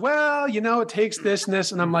 And well, it takes this and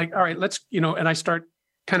this. And I'm like, all right, let's, and I start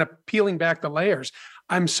kind of peeling back the layers.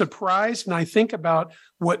 I'm surprised. And I think about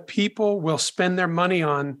what people will spend their money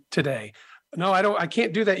on today. No, I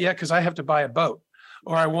can't do that yet because I have to buy a boat,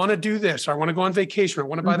 or I want to do this, or I want to go on vacation, or I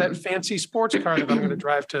want to buy that fancy sports car that I'm going to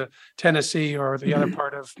drive to Tennessee or the other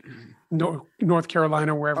part of North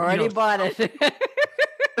Carolina, wherever. Already bought it.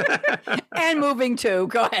 And moving to.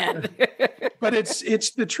 Go ahead. But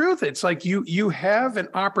it's the truth. It's like you have an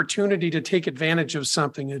opportunity to take advantage of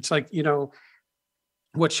something. It's like,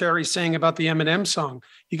 what Sherry's saying about the Eminem song.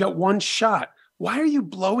 You got one shot. Why are you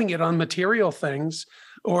blowing it on material things?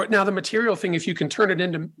 Or now the material thing, if you can turn it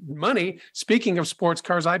into money. Speaking of sports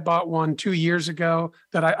cars, I bought one 2 years ago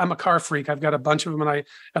I'm a car freak. I've got a bunch of them.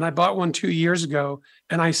 And I bought one 2 years ago,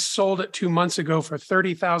 and I sold it 2 months ago for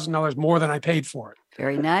 $30,000 more than I paid for it.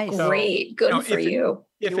 Very nice. So, great. Good for you.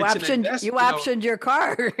 You optioned your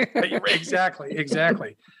car.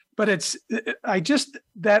 Exactly. But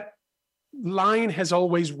that line has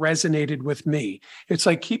always resonated with me. It's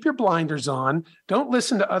like, keep your blinders on. Don't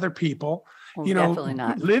listen to other people. Well, definitely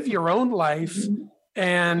not. Live your own life.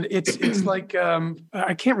 And it's like,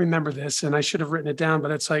 I can't remember this, and I should have written it down,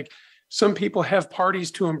 but it's like, some people have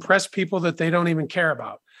parties to impress people that they don't even care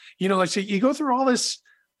about. Like, so you go through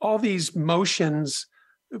all these motions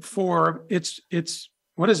for it's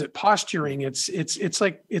what is it? Posturing. It's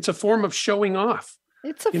like, it's a form of showing off.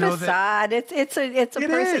 It's a facade. It's a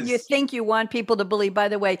person you think you want people to believe. By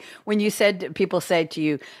the way, when you said, people said to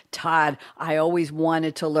you, Todd, I always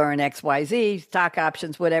wanted to learn XYZ, stock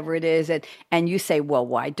options, whatever it is. And you say, well,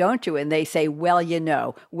 why don't you? And they say, well,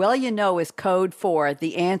 Well, is code for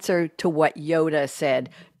the answer to what Yoda said.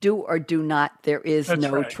 Do or do not. There is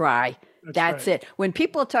no try. That's it. When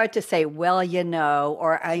people start to say, well,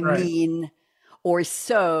 or I mean, or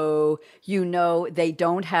so, they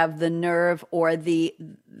don't have the nerve or the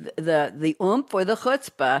oomph or the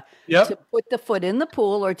chutzpah to put the foot in the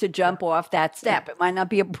pool or to jump off that step. It might not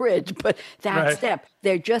be a bridge, but that step.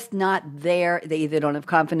 They're just not there. They either don't have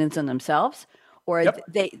confidence in themselves, or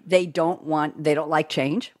they don't like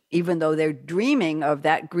change, even though they're dreaming of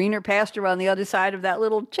that greener pasture on the other side of that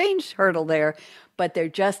little change hurdle there. But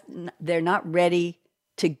they're not ready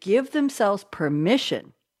to give themselves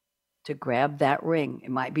permission to grab that ring. It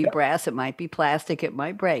might be brass, it might be plastic, it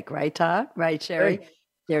might break, right, Todd? Right, Sherry? Right.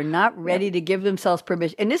 They're not ready to give themselves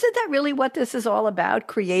permission. And isn't that really what this is all about?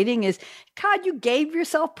 Creating is, God, you gave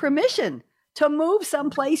yourself permission to move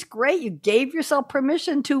someplace great. You gave yourself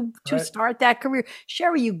permission to start that career.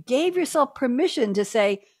 Sherry, you gave yourself permission to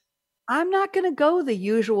say, I'm not going to go the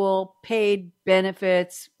usual paid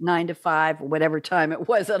benefits, 9 to 5, or whatever time it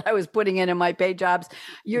was that I was putting in my paid jobs.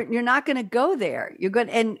 You're not going to go there. You're going,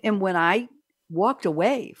 and when I walked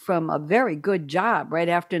away from a very good job right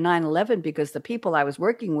after 9/11, because the people I was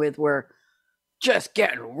working with were just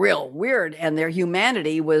getting real weird, and their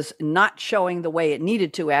humanity was not showing the way it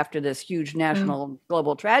needed to after this huge national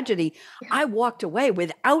global tragedy, I walked away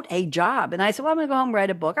without a job. And I said, well, I'm going to go home and write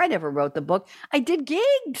a book. I never wrote the book. I did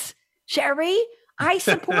gigs. Sherry, I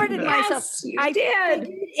supported myself. I did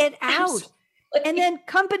it out. And then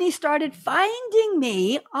companies started finding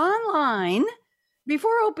me online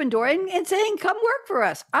before Open Door and saying, come work for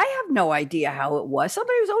us. I have no idea how it was.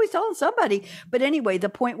 Somebody was always telling somebody. But anyway, the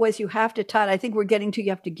point was you have to, Todd, I think we're getting to, you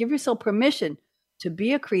have to give yourself permission to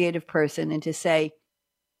be a creative person and to say,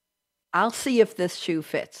 I'll see if this shoe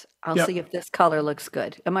fits. I'll see if this color looks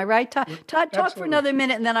good. Am I right, Todd? Todd, talk for another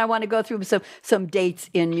minute, and then I want to go through some dates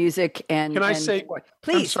in music and. Can I say? Sport.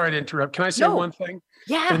 Please. I'm sorry to interrupt. Can I say one thing?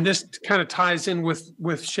 Yeah. And this kind of ties in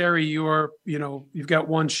with Sherry. You've got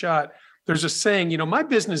one shot. There's a saying. My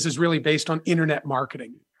business is really based on internet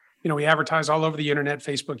marketing. We advertise all over the internet,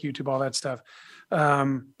 Facebook, YouTube, all that stuff.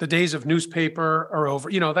 The days of newspaper are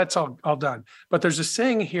over. That's all done. But there's a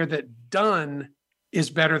saying here that done is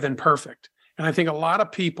better than perfect. And I think a lot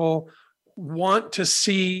of people want to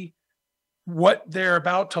see what they're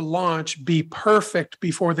about to launch be perfect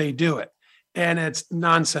before they do it. And it's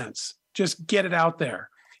nonsense. Just get it out there.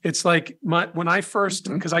 It's like when I first,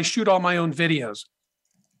 because I shoot all my own videos,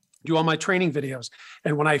 do all my training videos.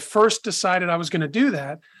 And when I first decided I was going to do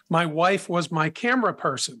that, my wife was my camera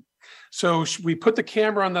person. So we put the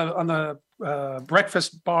camera on the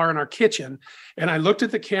breakfast bar in our kitchen, and I looked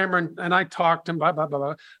at the camera and I talked and blah, blah, blah,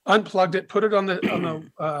 blah, unplugged it, put it on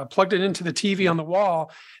the plugged it into the TV on the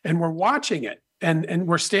wall, and we're watching it. And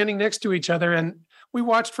we're standing next to each other, and we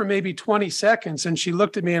watched for maybe 20 seconds, and she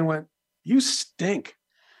looked at me and went, "You stink."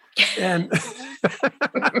 And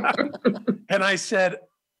and I said,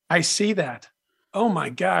 "I see that. Oh my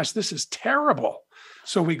gosh, this is terrible."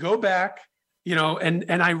 So we go back,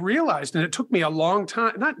 and I realized, and it took me a long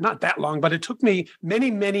time, not that long, but it took me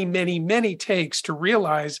many takes to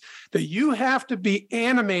realize that you have to be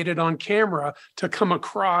animated on camera to come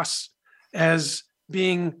across as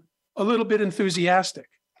being a little bit enthusiastic.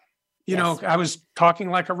 I was talking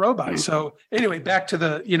like a robot. So anyway, back to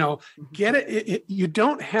the, get it. You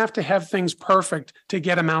don't have to have things perfect to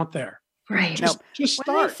get them out there. Right. Just start.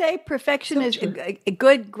 When they say perfection is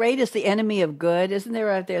good, great is the enemy of good, isn't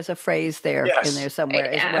there? There's a phrase there in there somewhere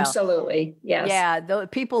as well. Absolutely. Yes. Yeah. The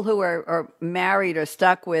people who are married or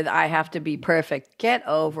stuck with, I have to be perfect. Get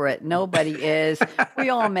over it. Nobody is. We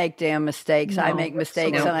all make damn mistakes. I make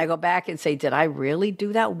mistakes and I go back and say, did I really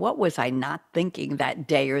do that? What was I not thinking that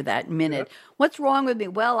day or that minute? Yeah. What's wrong with me?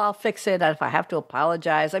 Well, I'll fix it. If I have to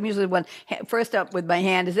apologize, I'm usually first up with my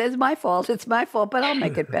hand is, it's my fault. It's my fault, but I'll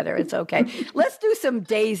make it better. It's okay. Let's do some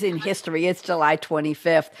days in history. It's July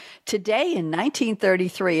 25th. Today in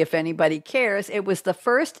 1933, if anybody cares, it was the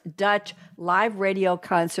first Dutch live radio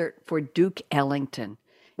concert for Duke Ellington.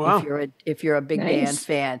 Wow. If you're a big band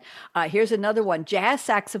fan. Here's another one. Jazz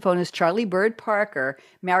saxophonist Charlie Bird Parker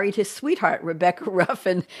married his sweetheart, Rebecca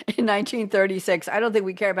Ruffin, in 1936. I don't think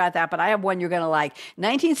we care about that, but I have one you're going to like.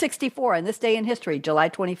 1964, on this day in history, July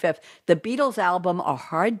 25th, the Beatles album, A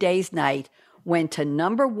Hard Day's Night, went to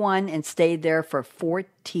number 1 and stayed there for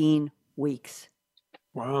 14 weeks.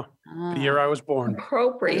 Wow. The year I was born.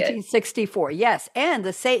 Appropriate. 1964, yes. And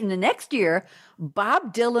in the next year,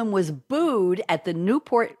 Bob Dylan was booed at the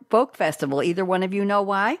Newport Folk Festival. Either one of you know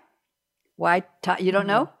why? Why? You don't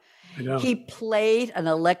know? I don't. He played an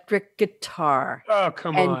electric guitar. Oh,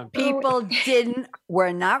 come on. And people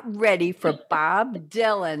were not ready for Bob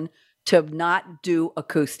Dylan to not do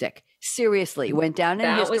acoustic. Seriously, went down in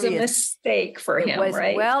history. That was a mistake for him,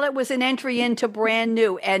 right? Well, it was an entry into brand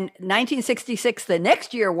new. And 1966, the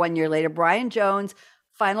next year, 1 year later, Brian Jones'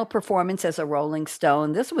 final performance as a Rolling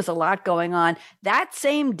Stone. This was a lot going on. That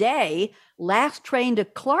same day, Last Train to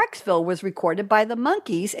Clarksville was recorded by the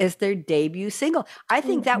Monkees as their debut single. I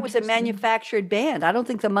think that was a manufactured band. I don't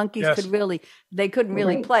think the Monkees couldn't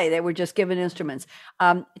really play. They were just given instruments.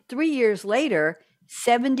 3 years later,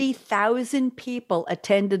 70,000 people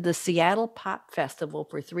attended the Seattle Pop Festival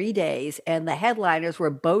for 3 days, and the headliners were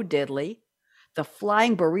Bo Diddley, the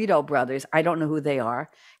Flying Burrito Brothers. I don't know who they are.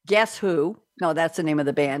 Guess Who? No, that's the name of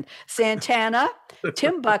the band. Santana,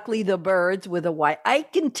 Tim Buckley, The Byrds with a Y,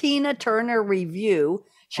 Ike and Tina Turner Review,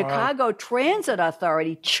 Chicago Transit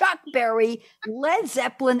Authority, Chuck Berry, Led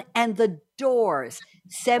Zeppelin, and The Doors.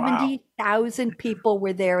 70,000 people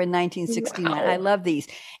were there in 1969. Wow. I love these.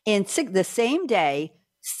 In the same day,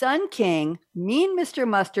 Sun King, Mean Mr.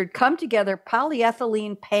 Mustard, Come Together,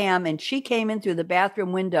 Polyethylene Pam, and She Came In Through the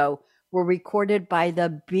Bathroom Window were recorded by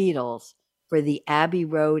the Beatles for the Abbey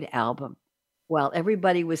Road album. While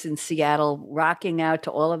everybody was in Seattle rocking out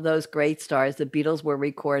to all of those great stars, the Beatles were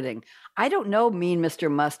recording. I don't know Mean Mr.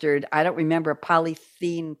 Mustard. I don't remember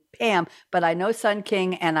Polyethylene Pam, but I know Sun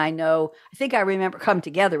King, and I think I remember Come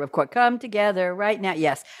Together, of course. Come Together right now.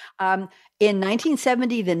 Yes. In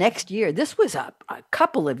 1970, the next year, this was a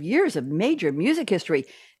couple of years of major music history.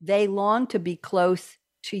 They Long to Be Close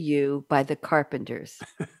to You by the Carpenters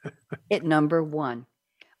at number 1.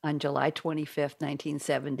 on July 25th,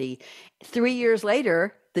 1970. 3 years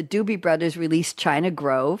later, the Doobie Brothers released China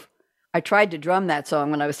Grove. I tried to drum that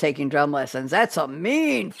song when I was taking drum lessons. That's a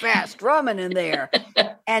mean, fast drumming in there.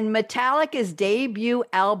 And Metallica's debut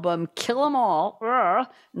album, Kill 'Em All,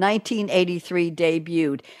 1983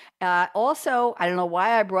 debuted. Also, I don't know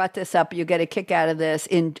why I brought this up, but you get a kick out of this.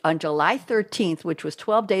 On July 13th, which was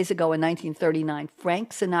 12 days ago in 1939, Frank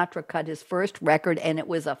Sinatra cut his first record, and it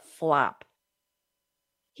was a flop.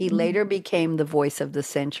 He later became the voice of the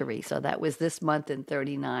century. So that was this month in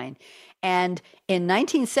 39. And in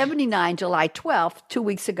 1979, July 12th, 2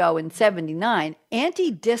 weeks ago in 79,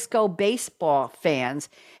 anti-disco baseball fans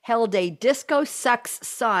held a Disco Sucks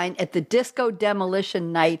sign at the Disco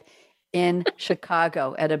Demolition Night in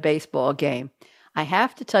Chicago at a baseball game. I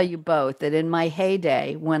have to tell you both that in my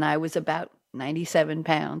heyday, when I was about 97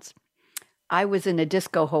 pounds, I was in a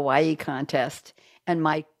Disco Hawaii contest, and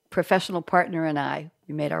my professional partner and I,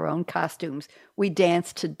 we made our own costumes. We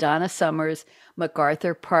danced to Donna Summer's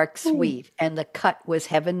MacArthur Park Suite, and the cut was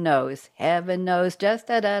Heaven Knows, just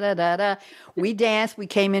da-da-da-da-da. We danced. We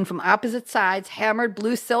came in from opposite sides, hammered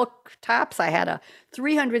blue silk tops. I had a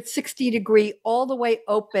 360-degree, all the way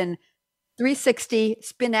open, 360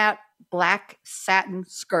 spin-out black satin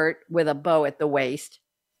skirt with a bow at the waist,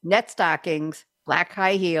 net stockings, black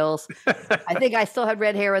high heels. I think I still had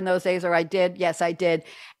red hair in those days, or I did. Yes, I did.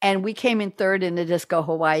 And we came in third in the Disco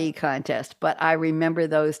Hawaii contest. But I remember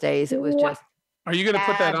those days. It was just. Are you going to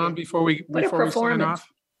put that on before we sign off?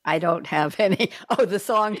 I don't have any. Oh, the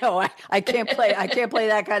song. No, I can't play. I can't play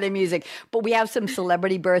that kind of music. But we have some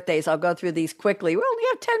celebrity birthdays. I'll go through these quickly. We only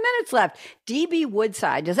have 10 minutes left. D.B.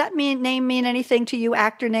 Woodside. Does that name mean anything to you?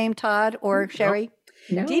 Actor name, Todd or Sherry?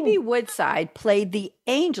 No. D.B. Woodside played the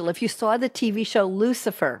angel. If you saw the TV show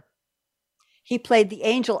Lucifer, he played the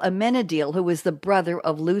angel Amenadiel, who was the brother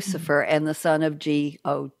of Lucifer and the son of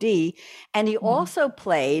God. And he also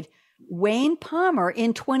played Wayne Palmer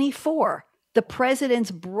in 24, the president's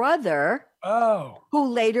brother, who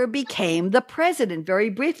later became the president. Very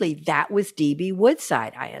briefly, that was D.B.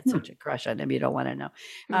 Woodside. I had such a crush on him. You don't want to know.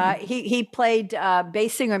 He played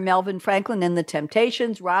bass singer Melvin Franklin in The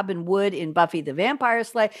Temptations, Robin Wood in Buffy the Vampire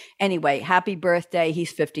Slayer. Anyway, happy birthday.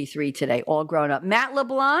 He's 53 today, all grown up. Matt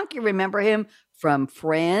LeBlanc, you remember him from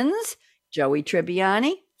Friends. Joey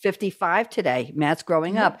Tribbiani, 55 today. Matt's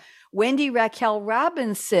growing up. Wendy Raquel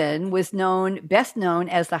Robinson was best known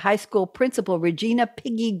as the high school principal Regina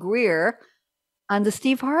Piggy Greer on the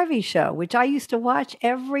Steve Harvey Show, which I used to watch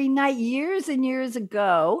every night years and years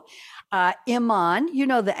ago. Iman, you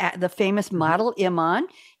know the famous model Iman.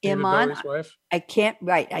 Iman, wife. I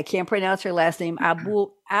can't pronounce her last name.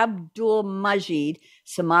 Abdul Majid,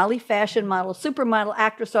 Somali fashion model, supermodel,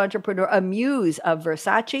 actress, entrepreneur, a muse of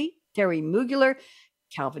Versace, Terry Mugler,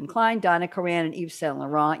 Calvin Klein, Donna Karan, and Yves Saint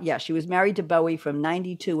Laurent. Yeah, she was married to Bowie from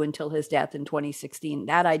 92 until his death in 2016.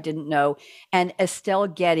 That I didn't know. And Estelle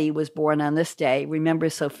Getty was born on this day. Remember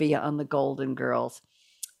Sophia on The Golden Girls.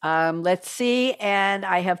 Let's see. And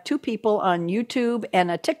I have two people on YouTube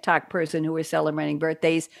and a TikTok person who are celebrating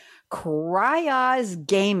birthdays. Kryoz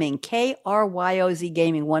Gaming, Kryoz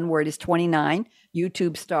Gaming, one word, is 29,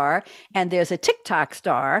 YouTube star. And there's a TikTok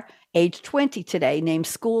star, age 20 today, named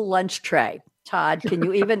School Lunch Tray. Todd, can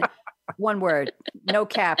you even, one word, no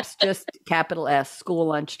caps, just capital S, School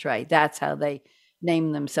Lunch Tray. That's how they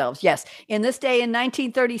name themselves. Yes. In this day in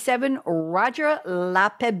 1937, Roger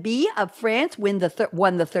Lapébie of France won the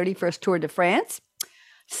 31st Tour de France.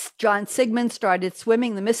 John Sigmund started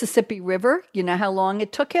swimming the Mississippi River. You know how long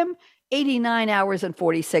it took him? 89 hours and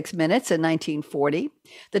 46 minutes in 1940.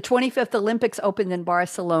 The 25th Olympics opened in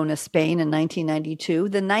Barcelona, Spain in 1992.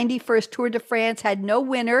 The 91st Tour de France had no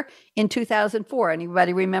winner in 2004.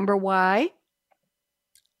 Anybody remember why?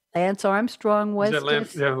 Lance Armstrong was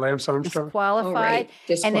Lance Armstrong disqualified.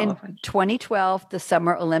 And in 2012, the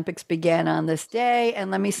Summer Olympics began on this day.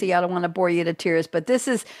 And let me see, I don't want to bore you to tears, but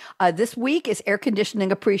this week is Air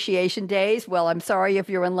Conditioning Appreciation Days. Well, I'm sorry if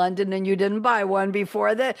you're in London and you didn't buy one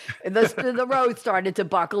before the road started to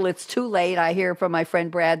buckle. It's too late. I hear from my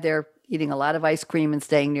friend Brad, they're eating a lot of ice cream and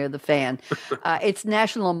staying near the fan. It's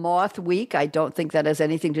National Moth Week. I don't think that has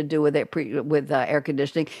anything to do with air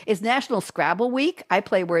conditioning. It's National Scrabble Week. I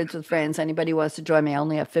play Words with Friends. Anybody wants to join me? I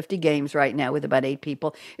only have 50 games right now with about 8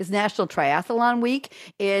 people. It's National Triathlon Week.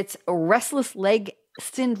 It's Restless Leg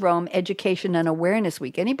Syndrome Education and Awareness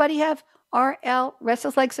Week. Anybody have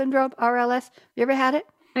Restless Leg Syndrome, RLS? You ever had it?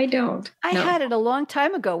 I don't. I had it a long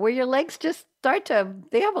time ago where your legs just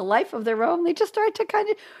they have a life of their own. They just start to kind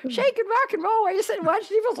of shake and rock and roll while you sit and watch.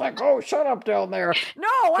 People's like, oh, shut up down there.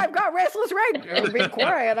 No, I've got restless leg. Be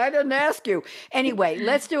quiet. I didn't ask you. Anyway,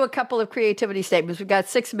 let's do a couple of creativity statements. We've got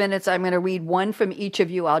 6 minutes. I'm going to read one from each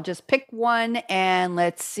of you. I'll just pick one and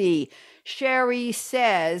let's see. Sherry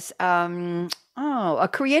says, a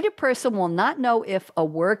creative person will not know if a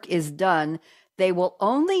work is done. They will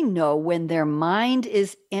only know when their mind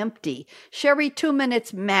is empty. Sherry, 2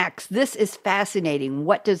 minutes max. This is fascinating.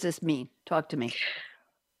 What does this mean? Talk to me.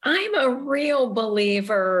 I'm a real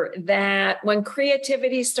believer that when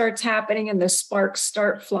creativity starts happening and the sparks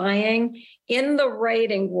start flying in the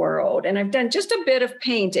writing world, and I've done just a bit of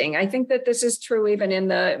painting. I think that this is true even in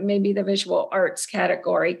maybe the visual arts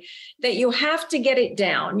category, that you have to get it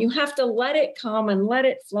down. You have to let it come and let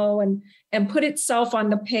it flow and put itself on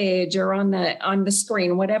the page or on the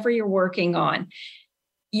screen, whatever you're working on.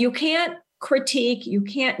 You can't critique, you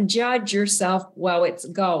can't judge yourself while it's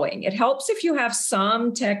going. It helps if you have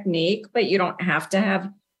some technique, but you don't have to have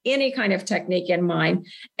any kind of technique in mind.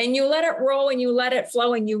 And you let it roll and you let it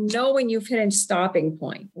flow, and you know when you've hit a stopping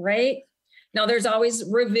point, right? Now, there's always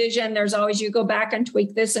revision. There's always you go back and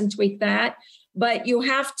tweak this and tweak that, but you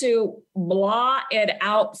have to blot it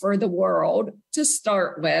out for the world to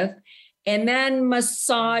start with, and then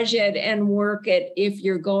massage it and work it if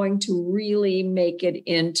you're going to really make it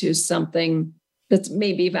into something that's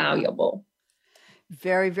maybe valuable.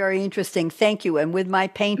 Very, very interesting. Thank you. And with my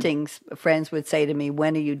paintings, friends would say to me,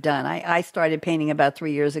 when are you done? I started painting about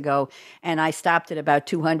 3 years ago, and I stopped at about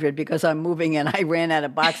 200 because I'm moving and I ran out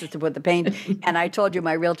of boxes to put the paint. And I told you,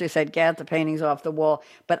 my realtor said, get the paintings off the wall.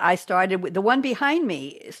 But I started with the one behind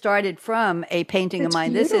me started from a painting of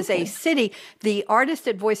mine. Beautiful. This is a city. The artist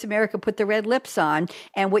at Voice America put the red lips on.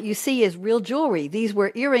 And what you see is real jewelry. These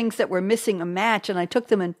were earrings that were missing a match. And I took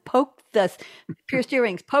them and poked the pierced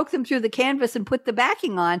earrings, poke them through the canvas and put the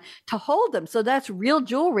backing on to hold them. So that's real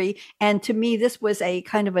jewelry. And to me, this was a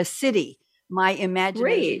kind of a city, my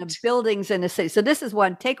imagination of buildings in a city. So this is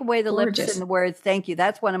one. Take away the lips and the words. Thank you.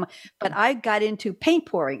 That's one of my, but I got into paint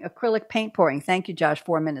pouring, acrylic paint pouring. Thank you, Josh.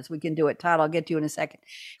 4 minutes. We can do it. Todd, I'll get to you in a second.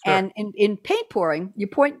 Sure. And in paint pouring, you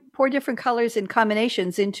pour different colors and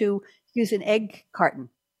combinations into, use an egg carton,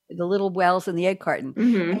 the little wells in the egg carton,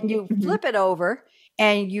 and you flip it over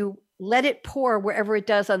and you let it pour wherever it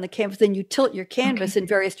does on the canvas. Then you tilt your canvas in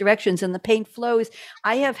various directions and the paint flows.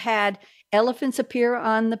 I have had elephants appear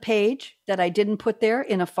on the page that I didn't put there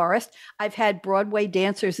in a forest. I've had Broadway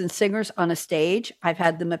dancers and singers on a stage. I've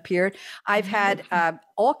had them appear. I've had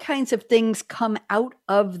all kinds of things come out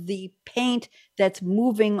of the paint that's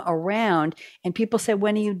moving around. And people say,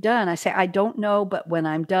 when are you done? I say, I don't know, but when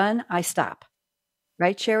I'm done, I stop.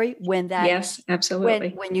 Right, Sherry? Yes,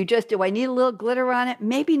 absolutely. When you just, do I need a little glitter on it?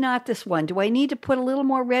 Maybe not this one. Do I need to put a little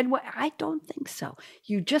more red? I don't think so.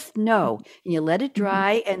 You just know, and you let it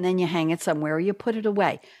dry, and then you hang it somewhere, or you put it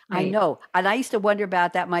away. Right. I know. And I used to wonder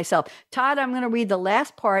about that myself. Todd, I'm going to read the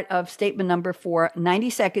last part of statement number 4, 90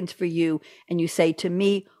 seconds for you. And you say to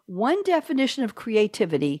me, one definition of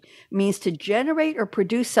creativity means to generate or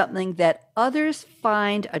produce something that others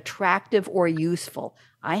find attractive or useful.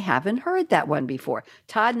 I haven't heard that one before.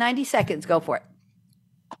 Todd, 90 seconds. Go for it.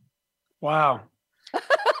 Wow.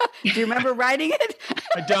 Do you remember writing it?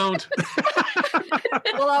 I don't.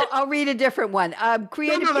 Well, I'll read a different one.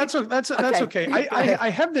 Creative. No, that's okay.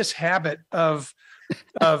 I have this habit of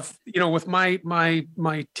with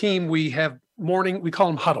my team, we have we call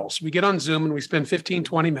them huddles. We get on Zoom and we spend 15,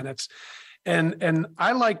 20 minutes. And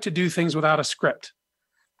I like to do things without a script.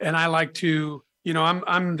 And I like to,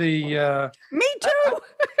 I'm the me too.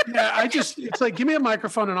 It's like, give me a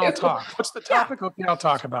microphone and I'll talk. What's the topic? Yeah. Okay, I'll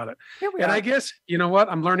talk about it. And I guess, you know what?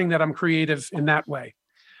 I'm learning that I'm creative in that way.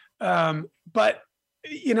 But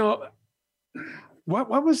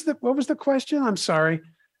what was the question? I'm sorry.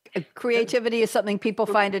 Creativity is something people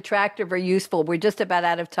find attractive or useful. We're just about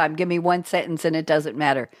out of time. Give me one sentence and it doesn't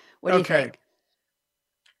matter. What do you think?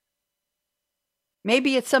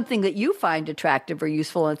 Maybe it's something that you find attractive or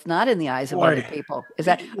useful and it's not in the eyes of other people. Is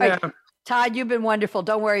that right? Todd, you've been wonderful.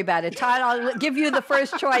 Don't worry about it. Todd, I'll give you the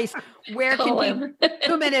first choice. Where can people,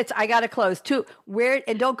 2 minutes, I got to close.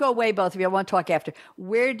 And don't go away, both of you. I want to talk after.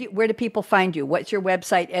 Where do people find you? What's your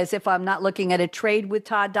website? As if I'm not looking at it,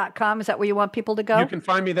 tradewithtodd.com. Is that where you want people to go? You can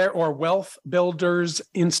find me there, or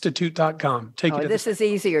wealthbuildersinstitute.com. This is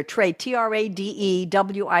easier. Trade,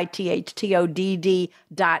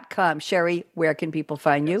 TRADEWITHTODD.com. Sherry, where can people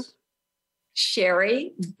find you?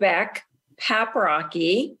 Sherry Beck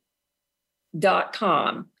Paprocki.com.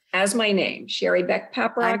 as my name, Sherry Beck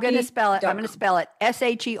Paprocki. I'm going to spell it.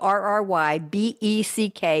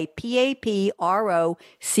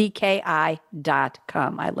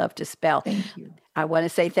 SherryBeckPaprocki.com. I love to spell. Thank you. I want to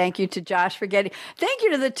say thank you to Josh for thank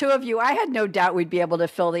you to the two of you. I had no doubt we'd be able to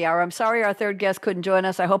fill the hour. I'm sorry our third guest couldn't join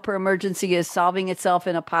us. I hope her emergency is solving itself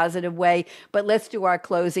in a positive way. But let's do our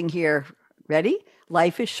closing here. Ready?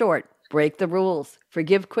 Life is short. Break the rules.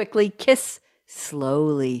 Forgive quickly. Kiss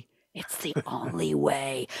slowly. It's the only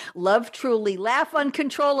way. Love truly. Laugh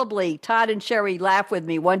uncontrollably. Todd and Sherry, laugh with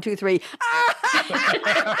me. 1, 2, 3.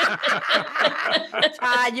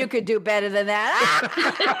 Todd, you could do better than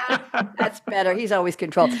that. That's better. He's always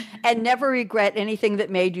controlled. And never regret anything that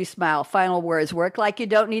made you smile. Final words. Work like you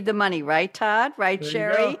don't need the money. Right, Todd? Right,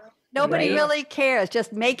 Sherry? Nobody really cares.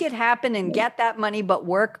 Just make it happen and get that money, but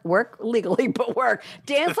work legally, but work.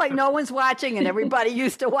 Dance like no one's watching, and everybody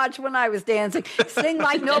used to watch when I was dancing. Sing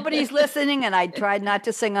like nobody's listening, and I tried not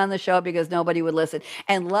to sing on the show because nobody would listen.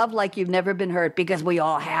 And love like you've never been hurt because we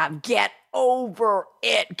all have. Get over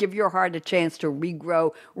it. Give your heart a chance to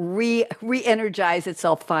regrow, re-energize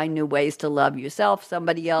itself, find new ways to love yourself,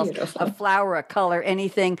 somebody else, beautiful. A flower, a color,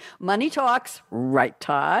 anything. Money talks. Right,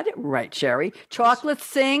 Todd? Right, Sherry? Chocolate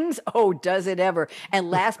sings. Oh, does it ever? And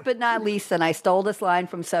last but not least, and I stole this line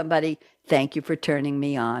from somebody, thank you for turning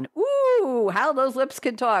me on. Ooh, how those lips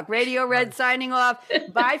can talk. Radio Red signing off.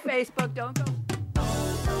 Bye, Facebook. Don't go.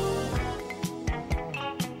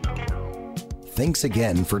 Thanks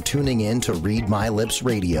again for tuning in to Read My Lips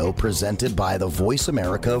Radio, presented by the Voice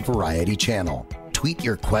America Variety Channel. Tweet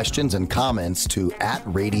your questions and comments to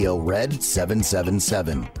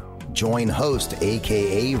 @RadioRed777. Join host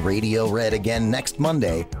akaRadioRed again next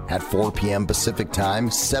Monday at 4 p.m. Pacific Time,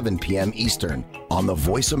 7 p.m. Eastern on the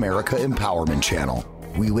Voice America Empowerment Channel.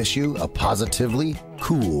 We wish you a positively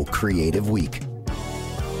cool, creative week.